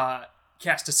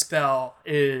cast a spell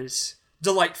is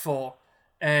delightful.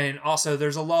 And also,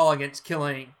 there's a law against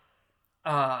killing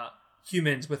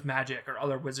humans with magic or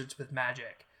other wizards with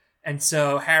magic. And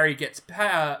so Harry gets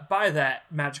by that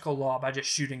magical law by just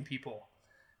shooting people.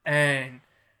 And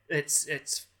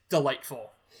it's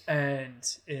delightful. And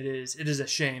it is a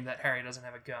shame that Harry doesn't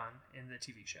have a gun in the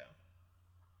TV show.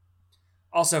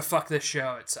 Also, fuck this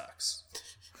show. It sucks.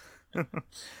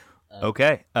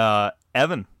 Okay.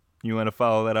 Evan, you want to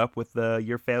follow that up with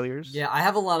your failures? Yeah, I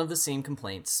have a lot of the same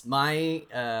complaints. My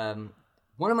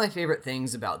one of my favorite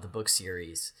things about the book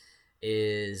series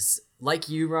is, like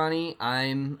you, Ronnie,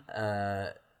 I'm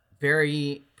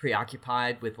very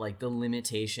preoccupied with like the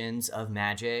limitations of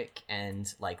magic,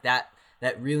 and like that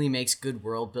really makes good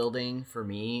world building for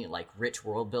me, like rich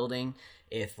world building.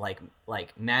 If like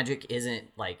magic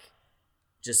isn't like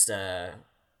just a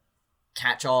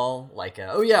catch-all, like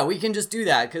oh yeah, we can just do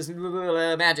that because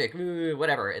magic,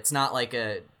 whatever. It's not like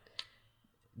a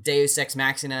Deus Ex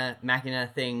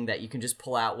Machina thing that you can just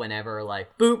pull out whenever,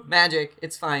 like boom, magic,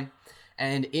 it's fine.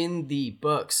 And in the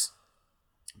books,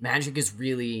 magic is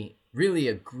really, really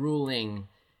a grueling,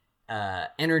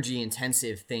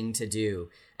 energy-intensive thing to do.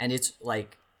 And it's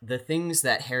like the things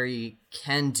that Harry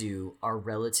can do are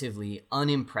relatively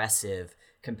unimpressive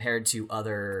compared to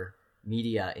other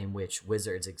media in which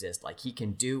wizards exist. Like, he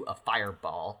can do a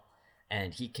fireball,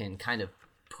 and he can kind of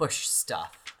push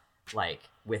stuff, like,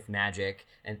 with magic.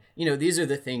 And, you know, these are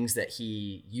the things that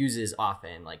he uses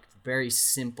often, like very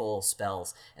simple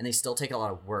spells, and they still take a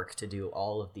lot of work to do.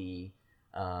 All the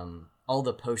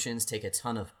potions take a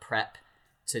ton of prep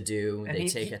to do. And they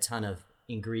take a ton of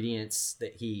ingredients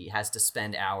that he has to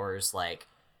spend hours, like,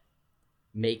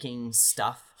 making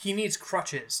stuff. He needs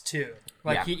crutches, too.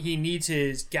 Like, yeah. he needs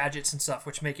his gadgets and stuff,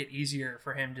 which make it easier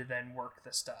for him to then work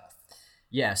the stuff.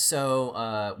 Yeah,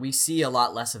 so we see a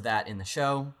lot less of that in the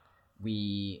show.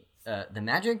 The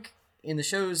magic in the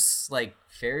show's like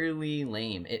fairly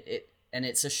lame. And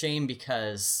it's a shame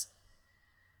because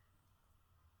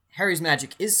Harry's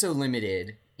magic is so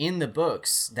limited in the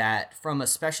books that from a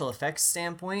special effects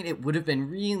standpoint, it would have been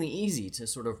really easy to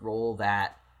sort of roll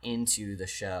that into the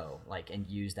show, like, and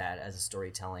use that as a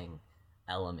storytelling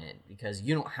element, because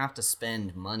you don't have to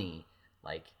spend money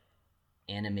like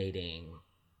animating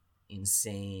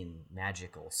insane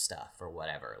magical stuff or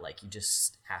whatever. Like, you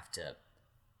just have to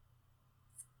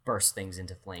burst things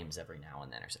into flames every now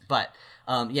and then or something. But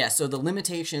yeah, so the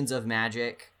limitations of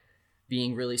magic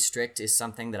being really strict is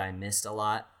something that I missed a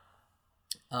lot.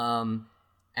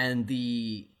 And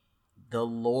the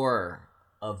lore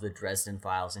of the Dresden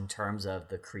Files in terms of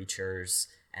the creatures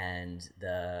and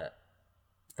the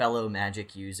fellow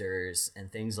magic users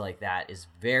and things like that is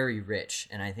very rich,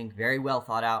 and I think very well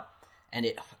thought out, and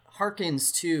it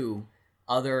harkens to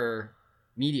other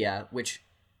media, which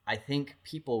I think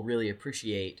people really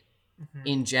appreciate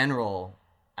in general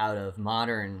out of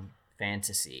modern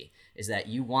fantasy, is that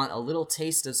you want a little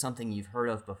taste of something you've heard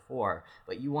of before,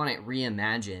 but you want it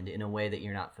reimagined in a way that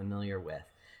you're not familiar with.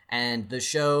 And the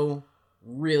show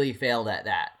really failed at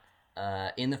that.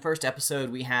 In the first episode,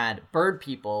 we had bird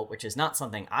people, which is not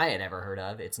something I had ever heard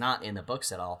of. It's not in the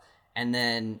books at all. And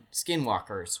then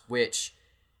skinwalkers, which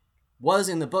was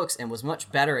in the books and was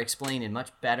much better explained and much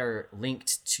better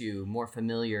linked to more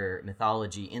familiar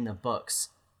mythology in the books,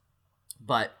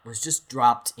 but was just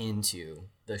dropped into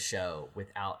the show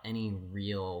without any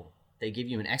real... They give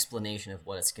you an explanation of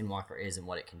what a skinwalker is and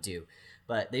what it can do,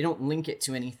 but they don't link it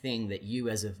to anything that you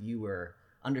as a viewer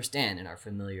understand and are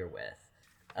familiar with.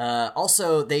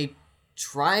 Also, they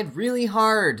tried really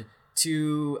hard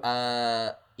to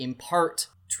impart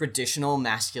traditional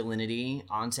masculinity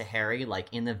onto Harry. Like,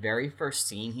 in the very first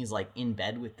scene, he's, like, in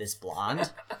bed with this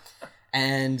blonde.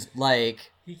 And,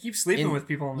 like... He keeps sleeping with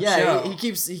people on the show. Yeah, he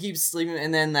keeps sleeping.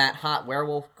 And then that hot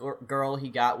werewolf girl he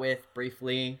got with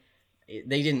briefly,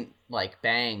 they didn't, like,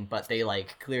 bang, but they,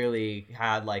 like, clearly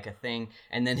had, like, a thing.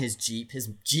 And then his Jeep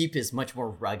is much more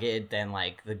rugged than,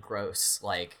 like, the gross,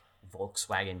 like,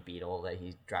 Volkswagen Beetle that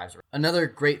he drives around. Another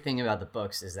great thing about the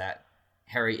books is that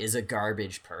Harry is a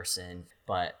garbage person,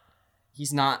 but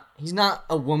he's not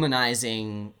a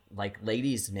womanizing, like,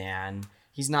 ladies man.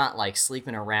 He's not, like,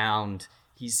 sleeping around.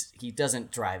 He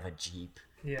doesn't drive a Jeep.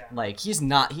 Yeah. Like, he's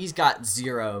got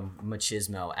zero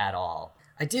machismo at all.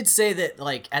 I did say that,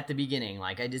 like, at the beginning,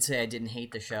 like, I did say I didn't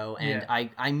hate the show, and yeah.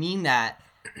 I mean that,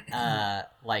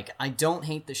 like, I don't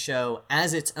hate the show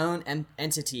as its own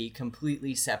entity,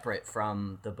 completely separate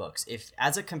from the books. If,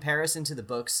 as a comparison to the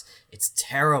books, it's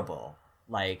terrible.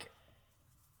 Like,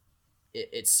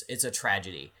 it's a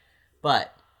tragedy.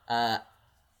 But,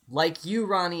 like you,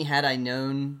 Ronnie, had I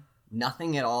known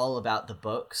nothing at all about the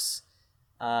books,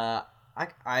 I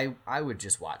would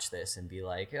just watch this and be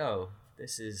like, oh,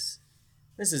 this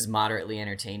is moderately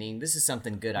entertaining. This is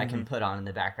something good I can put on in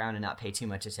the background and not pay too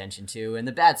much attention to. And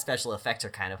the bad special effects are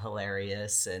kind of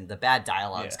hilarious, and the bad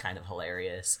dialogue's kind of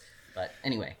hilarious. But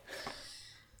anyway.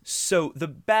 So the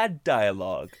bad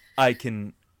dialogue, I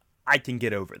can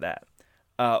get over that.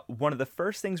 One of the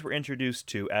first things we're introduced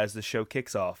to as the show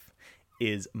kicks off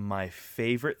is my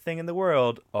favorite thing in the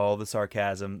world, all the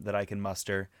sarcasm that I can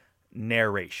muster,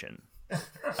 narration.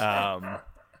 Are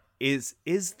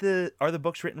the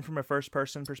books written from a first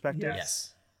person perspective?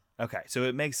 Yes. Okay, so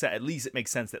it makes sense. At least it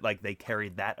makes sense that, like, they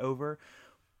carried that over,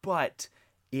 but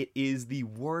it is the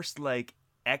worst, like,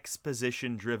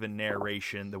 exposition driven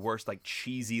narration, the worst, like,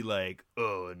 cheesy, like,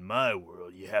 oh, in my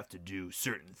world you have to do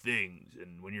certain things,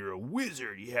 and when you're a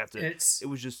wizard you have to... It's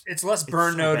less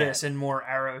Burn so Notice bad. and more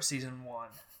Arrow season 1.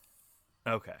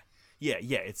 Okay. Yeah,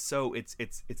 it's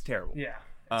terrible. Yeah.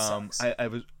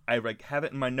 I like have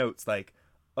it in my notes, like,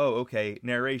 oh, okay,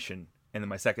 narration, and then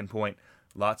my second point,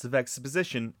 lots of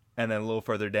exposition, and then a little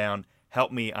further down,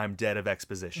 help me, I'm dead of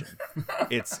exposition.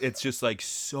 It's just, like,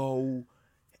 so,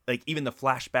 like, even the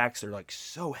flashbacks are, like,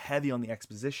 so heavy on the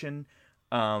exposition.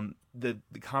 The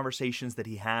conversations that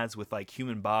he has with, like,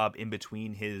 Human Bob in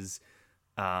between his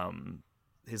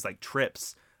like,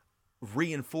 trips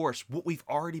reinforce what we've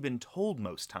already been told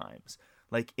most times.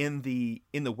 Like, in the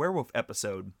werewolf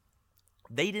episode,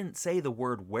 they didn't say the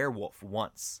word werewolf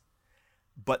once,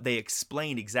 but they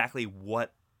explained exactly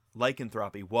what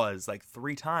lycanthropy was, like,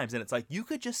 3 times, and it's like, you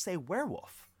could just say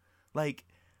werewolf. Like,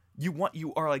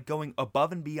 you are, like, going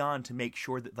above and beyond to make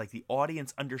sure that, like, the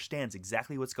audience understands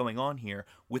exactly what's going on here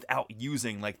without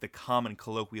using, like, the common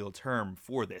colloquial term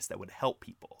for this that would help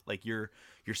people. Like, you're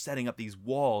setting up these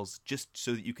walls just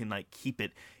so that you can, like, keep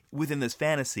it within this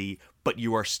fantasy, but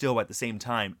you are still at the same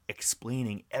time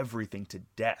explaining everything to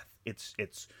death.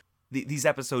 These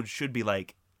episodes should be,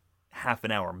 like, half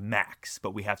an hour max,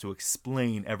 but we have to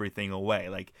explain everything away.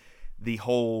 Like, the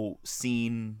whole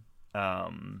scene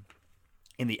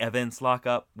in the Evans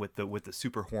lockup with the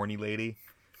super horny lady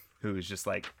who is just,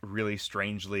 like, really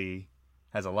strangely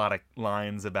has a lot of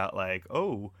lines about, like,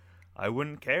 oh, I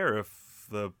wouldn't care if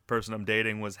the person I'm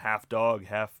dating was half dog,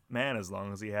 half man, as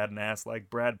long as he had an ass like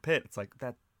Brad Pitt. It's like,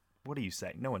 that, what are you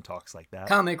saying? No one talks like that.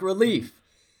 Comic relief.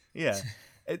 Yeah.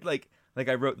 It, like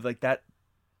I wrote, like, that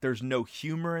there's no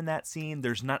humor in that scene.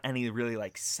 There's not any really,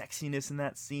 like, sexiness in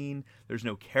that scene. There's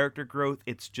no character growth.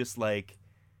 It's just like,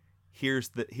 here's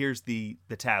the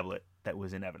tablet that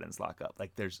was in Evidence Lockup.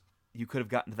 Like, you could have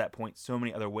gotten to that point so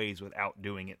many other ways without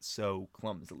doing it so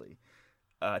clumsily.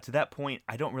 To that point,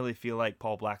 I don't really feel like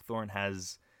Paul Blackthorne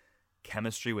has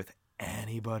chemistry with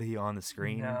anybody on the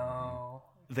screen. No.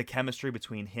 the chemistry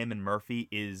between him and Murphy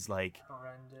is like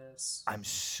horrendous. I'm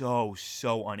so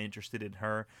uninterested in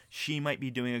her. She might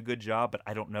be doing a good job, but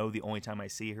I don't know. The only time I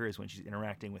see her is when she's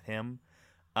interacting with him.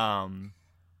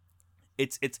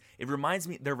 It reminds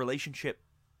me their relationship,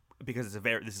 because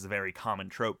this is a very common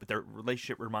trope, but their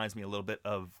relationship reminds me a little bit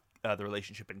of the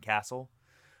relationship in Castle.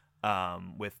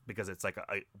 Because it's like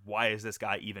why is this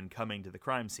guy even coming to the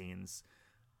crime scenes?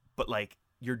 But like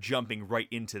you're jumping right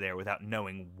into there without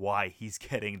knowing why he's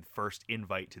getting the first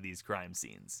invite to these crime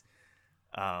scenes.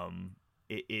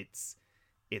 It's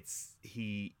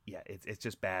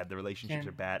just bad. The relationships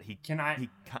are bad.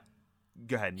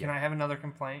 Go ahead. Can I have another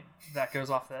complaint that goes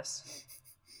off this?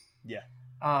 Yeah.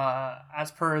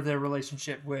 As per the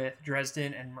relationship with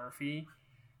Dresden and Murphy,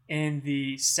 in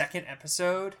the second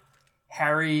episode,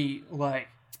 Harry like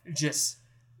just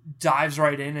dives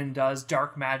right in and does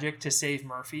dark magic to save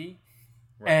Murphy.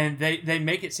 Right. And they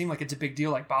make it seem like it's a big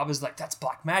deal. Like Bob is like, that's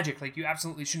black magic. Like you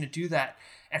absolutely shouldn't do that.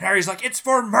 And Harry's like, it's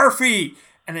for Murphy.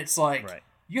 And it's like, right.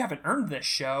 You haven't earned this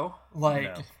show.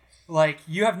 Like, no. Like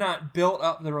you have not built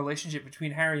up the relationship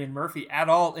between Harry and Murphy at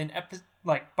all in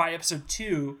by episode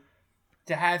 2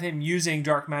 to have him using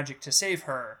dark magic to save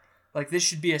her. Like this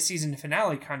should be a season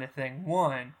finale kind of thing.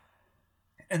 1.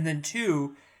 And then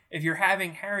 2, if you're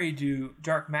having Harry do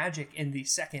dark magic in the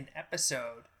second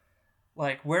episode,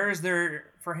 like where is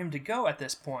there for him to go at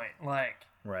this point? Like,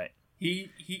 right.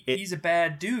 He's a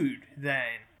bad dude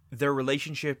then. Their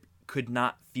relationship could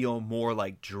not feel more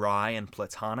like dry and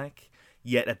platonic,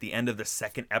 yet at the end of the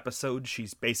second episode,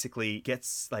 she's basically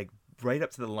gets like right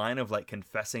up to the line of like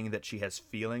confessing that she has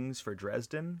feelings for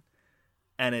Dresden.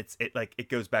 And it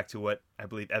goes back to what I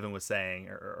believe Evan was saying,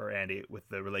 or Andy, with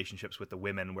the relationships with the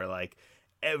women, where like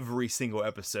every single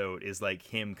episode is like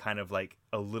him kind of like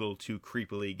a little too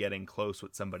creepily getting close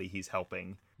with somebody he's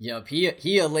helping. Yep,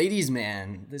 he a ladies'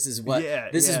 man. This is what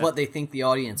is what they think the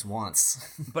audience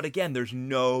wants. But again, there's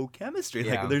no chemistry.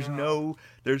 Like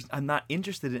I'm not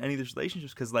interested in any of these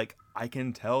relationships because like I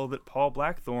can tell that Paul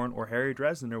Blackthorne or Harry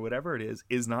Dresden or whatever it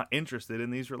is not interested in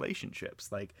these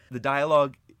relationships. Like the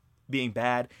dialogue being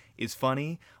bad is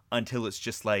funny until it's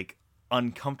just like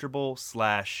uncomfortable /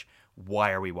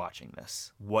 why are we watching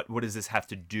this? What does this have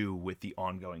to do with the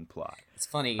ongoing plot? It's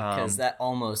funny because that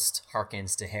almost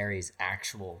harkens to Harry's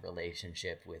actual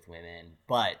relationship with women,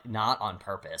 but not on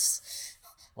purpose.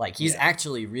 Like he's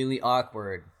actually really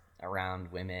awkward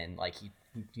around women. Like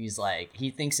he's like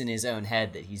he thinks in his own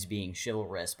head that he's being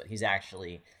chivalrous, but he's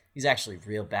actually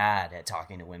real bad at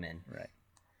talking to women. Right.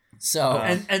 So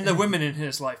and the women in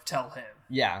his life tell him.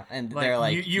 Yeah, and they're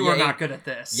like, you are not good at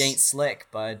this. You ain't slick,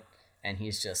 bud. And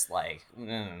he's just like,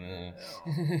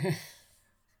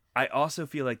 I also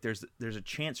feel like there's a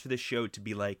chance for this show to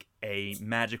be like a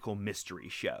magical mystery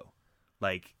show.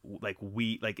 Like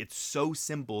it's so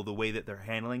simple the way that they're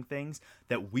handling things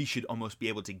that we should almost be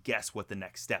able to guess what the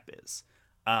next step is.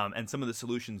 And some of the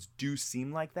solutions do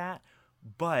seem like that,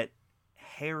 but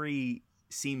Harry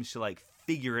seems to like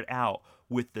figure it out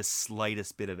with the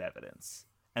slightest bit of evidence.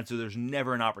 And so there's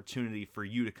never an opportunity for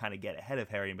you to kind of get ahead of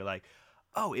Harry and be like,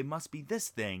 oh, it must be this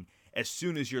thing. As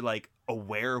soon as you're like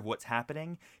aware of what's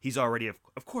happening, he's already,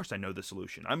 of course I know the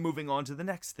solution. I'm moving on to the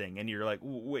next thing. And you're like,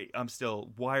 wait, I'm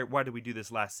still, why did we do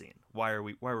this last scene? Why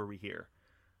were we here?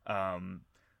 What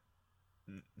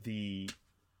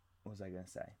was I going to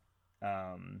say?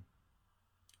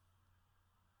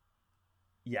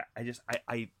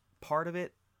 I part of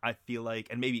it, I feel like,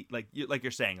 and maybe like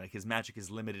you're saying, like his magic is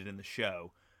limited in the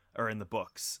show or in the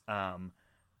books.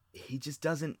 He just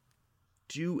doesn't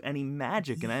do any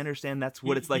magic, and I understand that's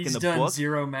what it's like in the book. He's done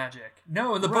zero magic.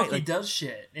 No, in the book he does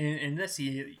shit. In this,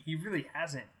 he really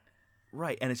hasn't.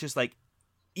 Right, and it's just like,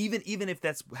 even if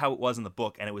that's how it was in the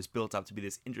book, and it was built up to be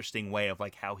this interesting way of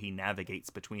like how he navigates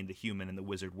between the human and the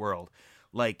wizard world,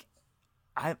 like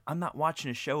I'm not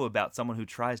watching a show about someone who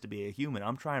tries to be a human.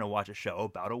 I'm trying to watch a show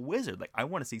about a wizard. Like I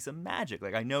want to see some magic.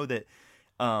 Like I know that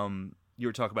you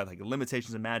were talking about like the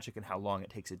limitations of magic and how long it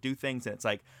takes to do things, and it's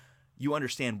like, you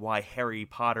understand why Harry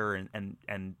Potter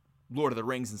and Lord of the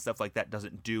Rings and stuff like that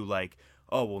doesn't do like,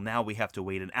 oh, well, now we have to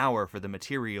wait an hour for the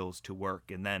materials to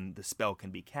work and then the spell can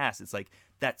be cast. It's like,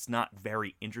 that's not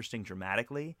very interesting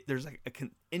dramatically. There's like an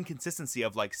inconsistency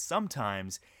of like,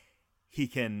 sometimes he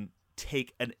can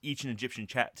take an ancient Egyptian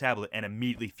tablet and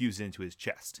immediately fuse it into his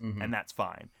chest, and that's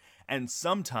fine. And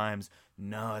sometimes,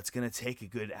 no, it's going to take a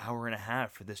good hour and a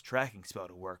half for this tracking spell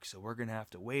to work, so we're going to have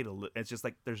to wait a little. It's just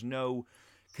like, there's no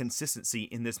consistency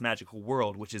in this magical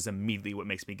world, which is immediately what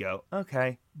makes me go,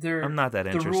 okay, I'm not that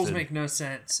interested. The rules make no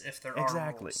sense if there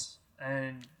are rules,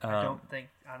 and I don't think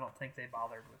they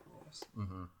bothered with rules.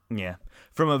 shows. Yeah.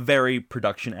 From a very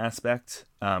production aspect,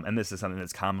 and this is something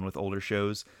that's common with older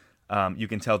shows, you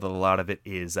can tell that a lot of it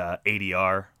is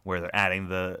ADR, where they're adding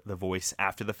the voice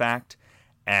after the fact.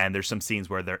 And there's some scenes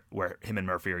where him and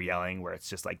Murphy are yelling, where it's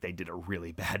just like they did a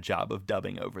really bad job of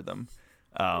dubbing over them.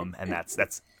 And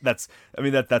that's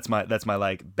my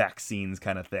like back scenes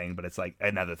kind of thing, but it's like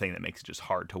another thing that makes it just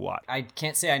hard to watch. I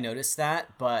can't say I noticed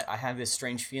that, but I have this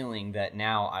strange feeling that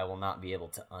now I will not be able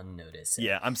to unnotice it.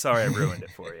 Yeah, I'm sorry I ruined it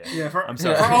for you. Yeah, I'm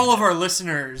sorry. for all of our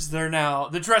listeners, they're now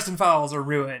the Dresden Files are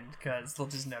ruined because they'll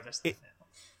just notice it.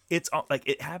 It's like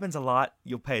it happens a lot.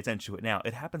 You'll pay attention to it now.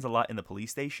 It happens a lot in the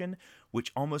police station, which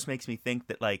almost makes me think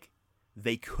that like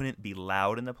they couldn't be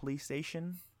loud in the police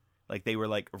station. Like they were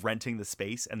like renting the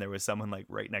space, and there was someone like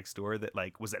right next door that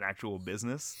like was an actual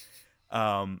business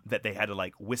that they had to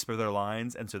like whisper their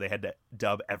lines, and so they had to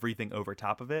dub everything over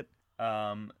top of it.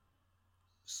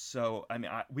 So I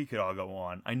mean, we could all go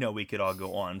on. I know we could all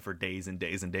go on for days and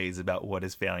days and days about what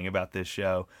is failing about this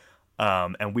show.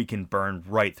 And we can burn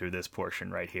right through this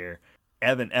portion right here.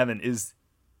 Evan, is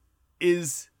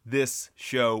this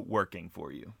show working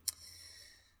for you?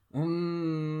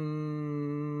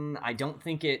 I don't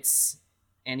think it's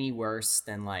any worse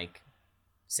than like,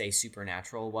 say,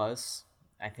 Supernatural was.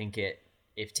 I think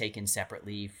if taken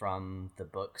separately from the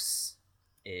books,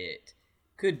 it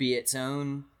could be its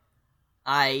own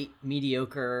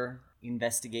mediocre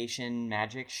investigation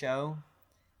magic show.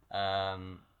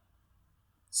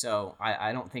 So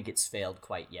I don't think it's failed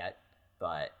quite yet,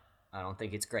 but I don't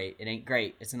think it's great. It ain't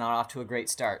great. It's not off to a great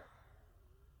start.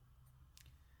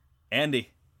 Andy.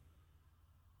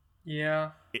 Yeah.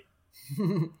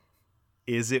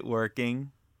 Is it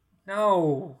working?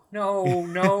 No.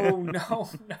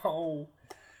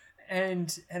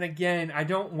 And again, I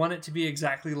don't want it to be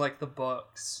exactly like the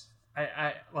books.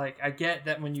 I get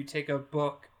that when you take a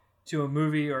book to a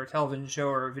movie or a television show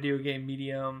or a video game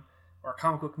medium or a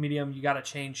comic book medium, you gotta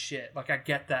change shit. Like, I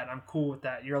get that. I'm cool with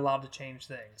that. You're allowed to change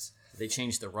things. They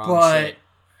changed the wrong shit.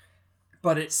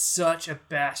 But it's such a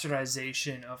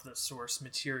bastardization of the source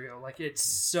material. Like, it's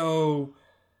so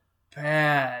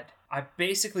bad. I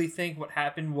basically think what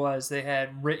happened was they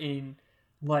had written,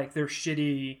 like, their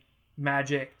shitty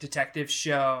magic detective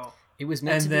show. It was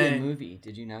meant to be a movie.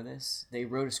 Did you know this? They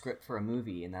wrote a script for a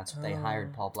movie, and that's what they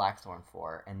hired Paul Blackthorne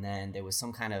for. And then there was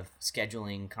some kind of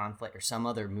scheduling conflict or some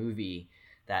other movie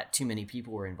that too many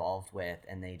people were involved with,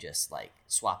 and they just, like,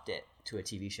 swapped it to a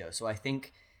TV show. So I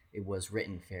think it was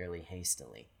written fairly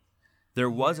hastily. There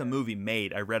was a movie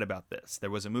made. I read about this. There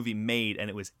was a movie made, and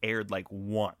it was aired like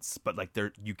once, but like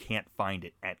you can't find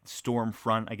it at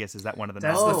Stormfront. I guess is that one of the.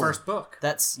 That's the first book.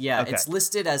 That's Okay. It's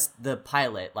listed as the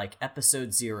pilot, like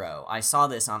episode 0. I saw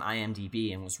this on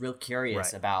IMDb and was real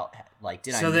curious about like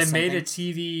did I miss something? So they made a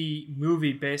TV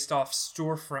movie based off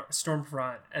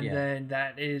Stormfront, and then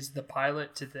that is the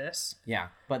pilot to this. Yeah,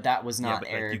 but that was not but,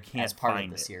 aired you can't as part of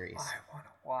find the it. series. I want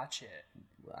to watch it.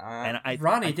 And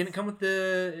Ronnie, it didn't come with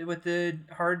the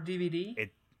hard DVD.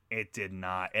 It did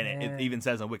not, and it even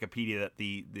says on Wikipedia that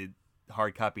the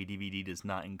hard copy DVD does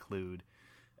not include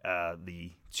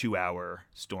the 2-hour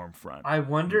Stormfront. I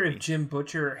wonder movie. if Jim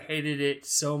Butcher hated it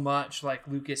so much, like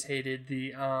Lucas hated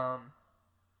the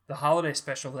holiday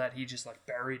special, that he just like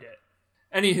buried it.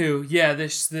 Anywho, yeah,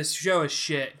 this show is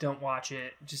shit. Don't watch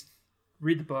it. Just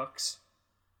read the books.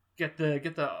 Get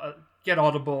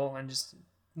Audible and just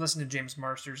listen to James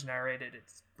Marsters narrate it.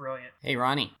 It's brilliant. Hey,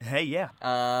 Ronnie. Hey, yeah.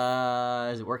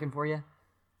 Is it working for you?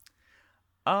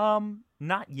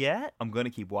 Not yet. I'm gonna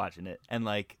keep watching it, and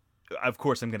like, of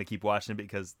course, I'm gonna keep watching it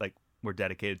because like we're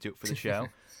dedicated to it for the show.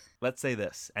 Let's say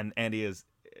this, and Andy is.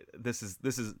 This is.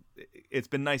 It's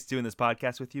been nice doing this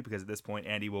podcast with you because at this point,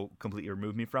 Andy will completely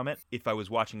remove me from it. If I was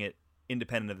watching it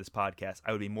independent of this podcast,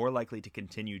 I would be more likely to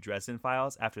continue Dresden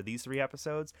Files after these 3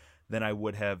 episodes than I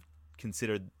would have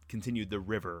continued The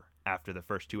River after the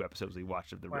first 2 episodes we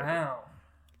watched of The River. Wow.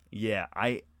 Yeah,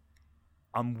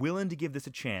 I'm willing to give this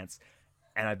a chance,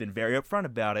 and I've been very upfront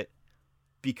about it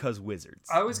because Wizards.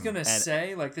 I was gonna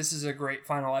say, like, this is a great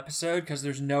final episode because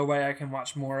there's no way I can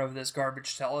watch more of this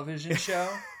garbage television show.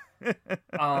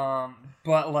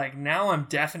 But like now, I'm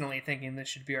definitely thinking this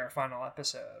should be our final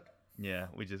episode. Yeah,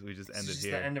 we just ended This is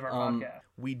here. the end of our podcast.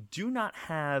 We do not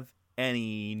have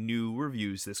any new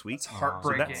reviews this week. It's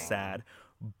heartbreaking. So that's sad.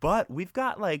 But we've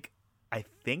got like I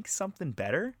think something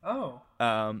better. Oh.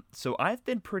 So I've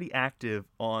been pretty active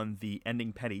on the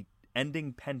Ending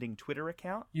Pending Twitter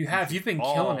account. You've been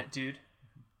killing it, dude.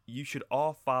 You should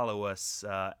all follow us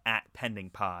at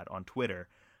PendingPod on Twitter.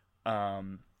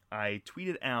 I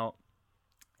tweeted out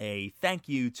a thank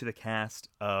you to the cast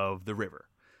of The River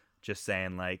just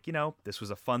saying like, this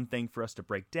was a fun thing for us to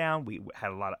break down. We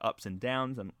had a lot of ups and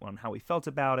downs on how we felt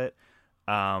about it.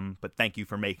 But thank you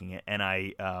for making it. And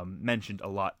I mentioned a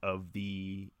lot of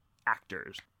the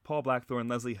actors: Paul Blackthorne,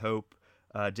 Leslie Hope,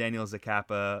 Daniel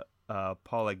Zacapa,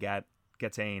 Paula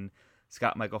Gattain,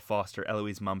 Scott Michael Foster,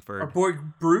 Eloise Mumford. Our boy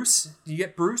Bruce. Do you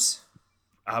get Bruce?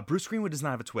 Bruce Greenwood does not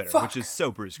have a Twitter, Fuck. which is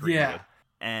so Bruce Greenwood. Yeah.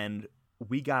 And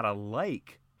we got a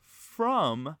like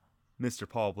from Mr.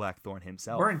 Paul Blackthorne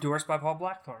himself. We're endorsed by Paul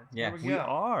Blackthorne. Yeah. There we We go.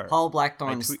 are. Paul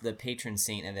Blackthorne's the patron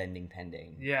saint of Ending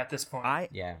Pending. Yeah, at this point.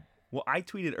 Yeah. Well, I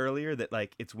tweeted earlier that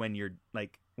like it's when you're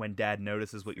like when Dad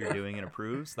notices what you're doing and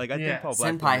approves. Like I Yeah. think Paul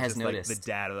Senpai Blackthorne has is just, like, noticed. the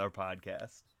dad of our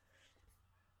podcast.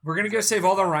 We're gonna go save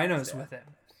all the rhinos with him.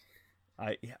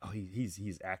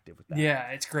 He's active with that. Yeah,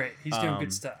 it's great. He's doing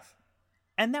good stuff.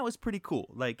 And that was pretty cool.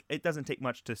 Like it doesn't take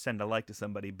much to send a like to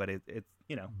somebody, but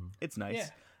it's nice.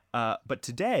 But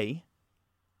today,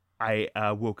 I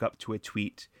woke up to a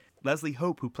tweet. Leslie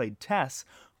Hope, who played Tess,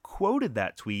 quoted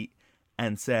that tweet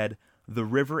and said, "The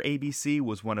River ABC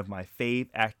was one of my fave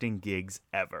acting gigs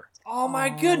ever." Oh my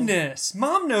goodness!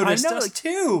 Mom noticed I know, us like-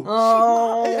 too.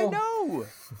 I know.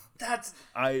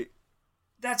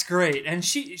 That's great, and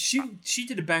she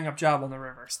did a bang up job on the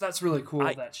river, so that's really cool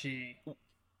that she.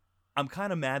 I'm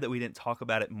kind of mad that we didn't talk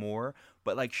about it more,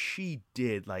 but like she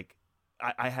did. Like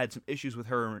I had some issues with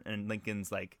her and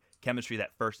Lincoln's like chemistry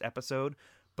that first episode,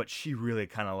 but she really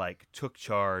kind of like took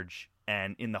charge.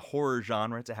 And in the horror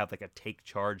genre, to have like a take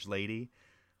charge lady,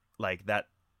 like that's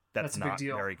a big not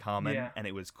deal. very common, Yeah. and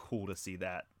it was cool to see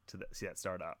that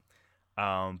start up.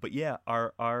 But yeah,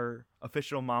 our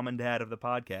official mom and dad of the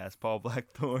podcast, Paul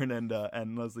Blackthorne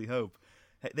and Leslie Hope,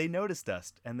 they noticed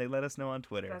us and they let us know on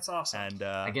Twitter. That's awesome. And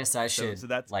I guess I should so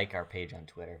that's like our page on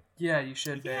Twitter. Yeah, you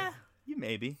should. yeah, Babe. you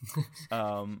maybe.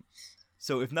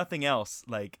 So if nothing else,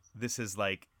 like this has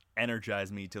like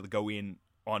energized me to go in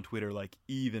on Twitter like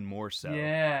even more so.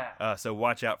 Yeah. So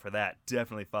watch out for that.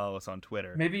 Definitely follow us on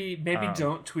Twitter. Maybe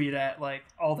don't tweet at like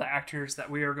all the actors that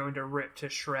we are going to rip to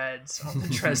shreds on the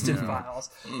Dresden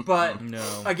Files. But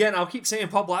No. again, I'll keep saying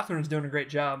Paul Blackthorne is doing a great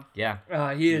job. Yeah.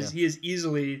 He is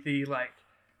easily the like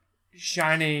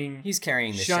shining He's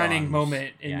carrying the show on.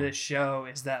 moment in this show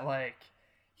is that like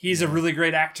he's a really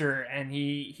great actor and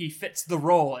he fits the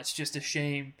role. It's just a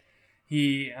shame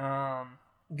he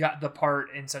got the part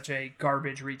in such a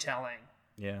garbage retelling.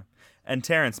 Yeah. And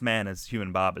Terrence Mann as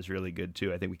Human Bob is really good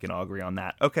too. I think we can all agree on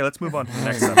that. Okay, let's move on to the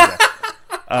next subject.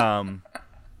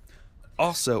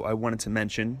 Also, I wanted to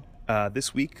mention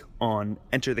this week on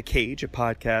Enter the Cage, a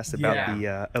podcast about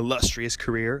the illustrious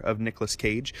career of Nicolas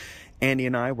Cage, Andy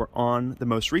and I were on the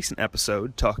most recent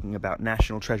episode talking about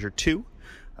National Treasure 2,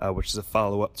 which is a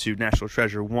follow-up to National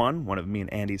Treasure 1, one of me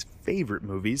and Andy's favorite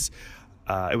movies.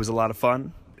 It was a lot of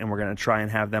fun, and we're going to try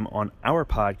and have them on our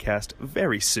podcast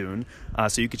very soon.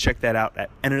 So you can check that out at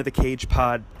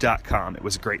enterthecagepod.com. It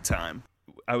was a great time.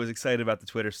 I was excited about the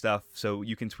Twitter stuff, so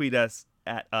you can tweet us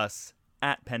at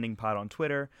PendingPod on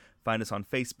Twitter, find us on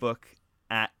Facebook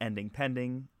at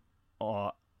EndingPending,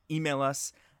 or email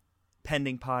us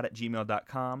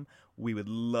pendingpod@gmail.com. We would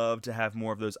love to have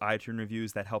more of those iTunes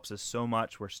reviews. That helps us so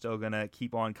much. We're still going to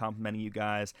keep on complimenting you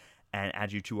guys and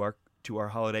add you to our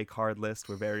holiday card list.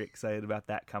 We're very excited about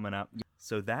that coming up.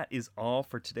 So that is all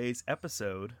for today's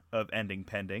episode of Ending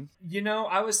Pending. You know,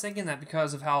 I was thinking that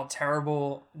because of how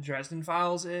terrible Dresden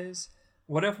Files is,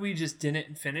 what if we just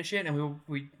didn't finish it and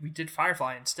we did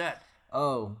Firefly instead?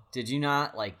 Oh, did you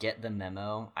not get the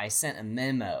memo? I sent a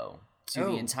memo to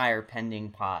the entire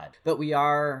Pending Pod. But we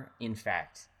are, in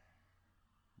fact,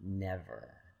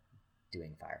 never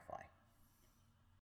doing Firefly.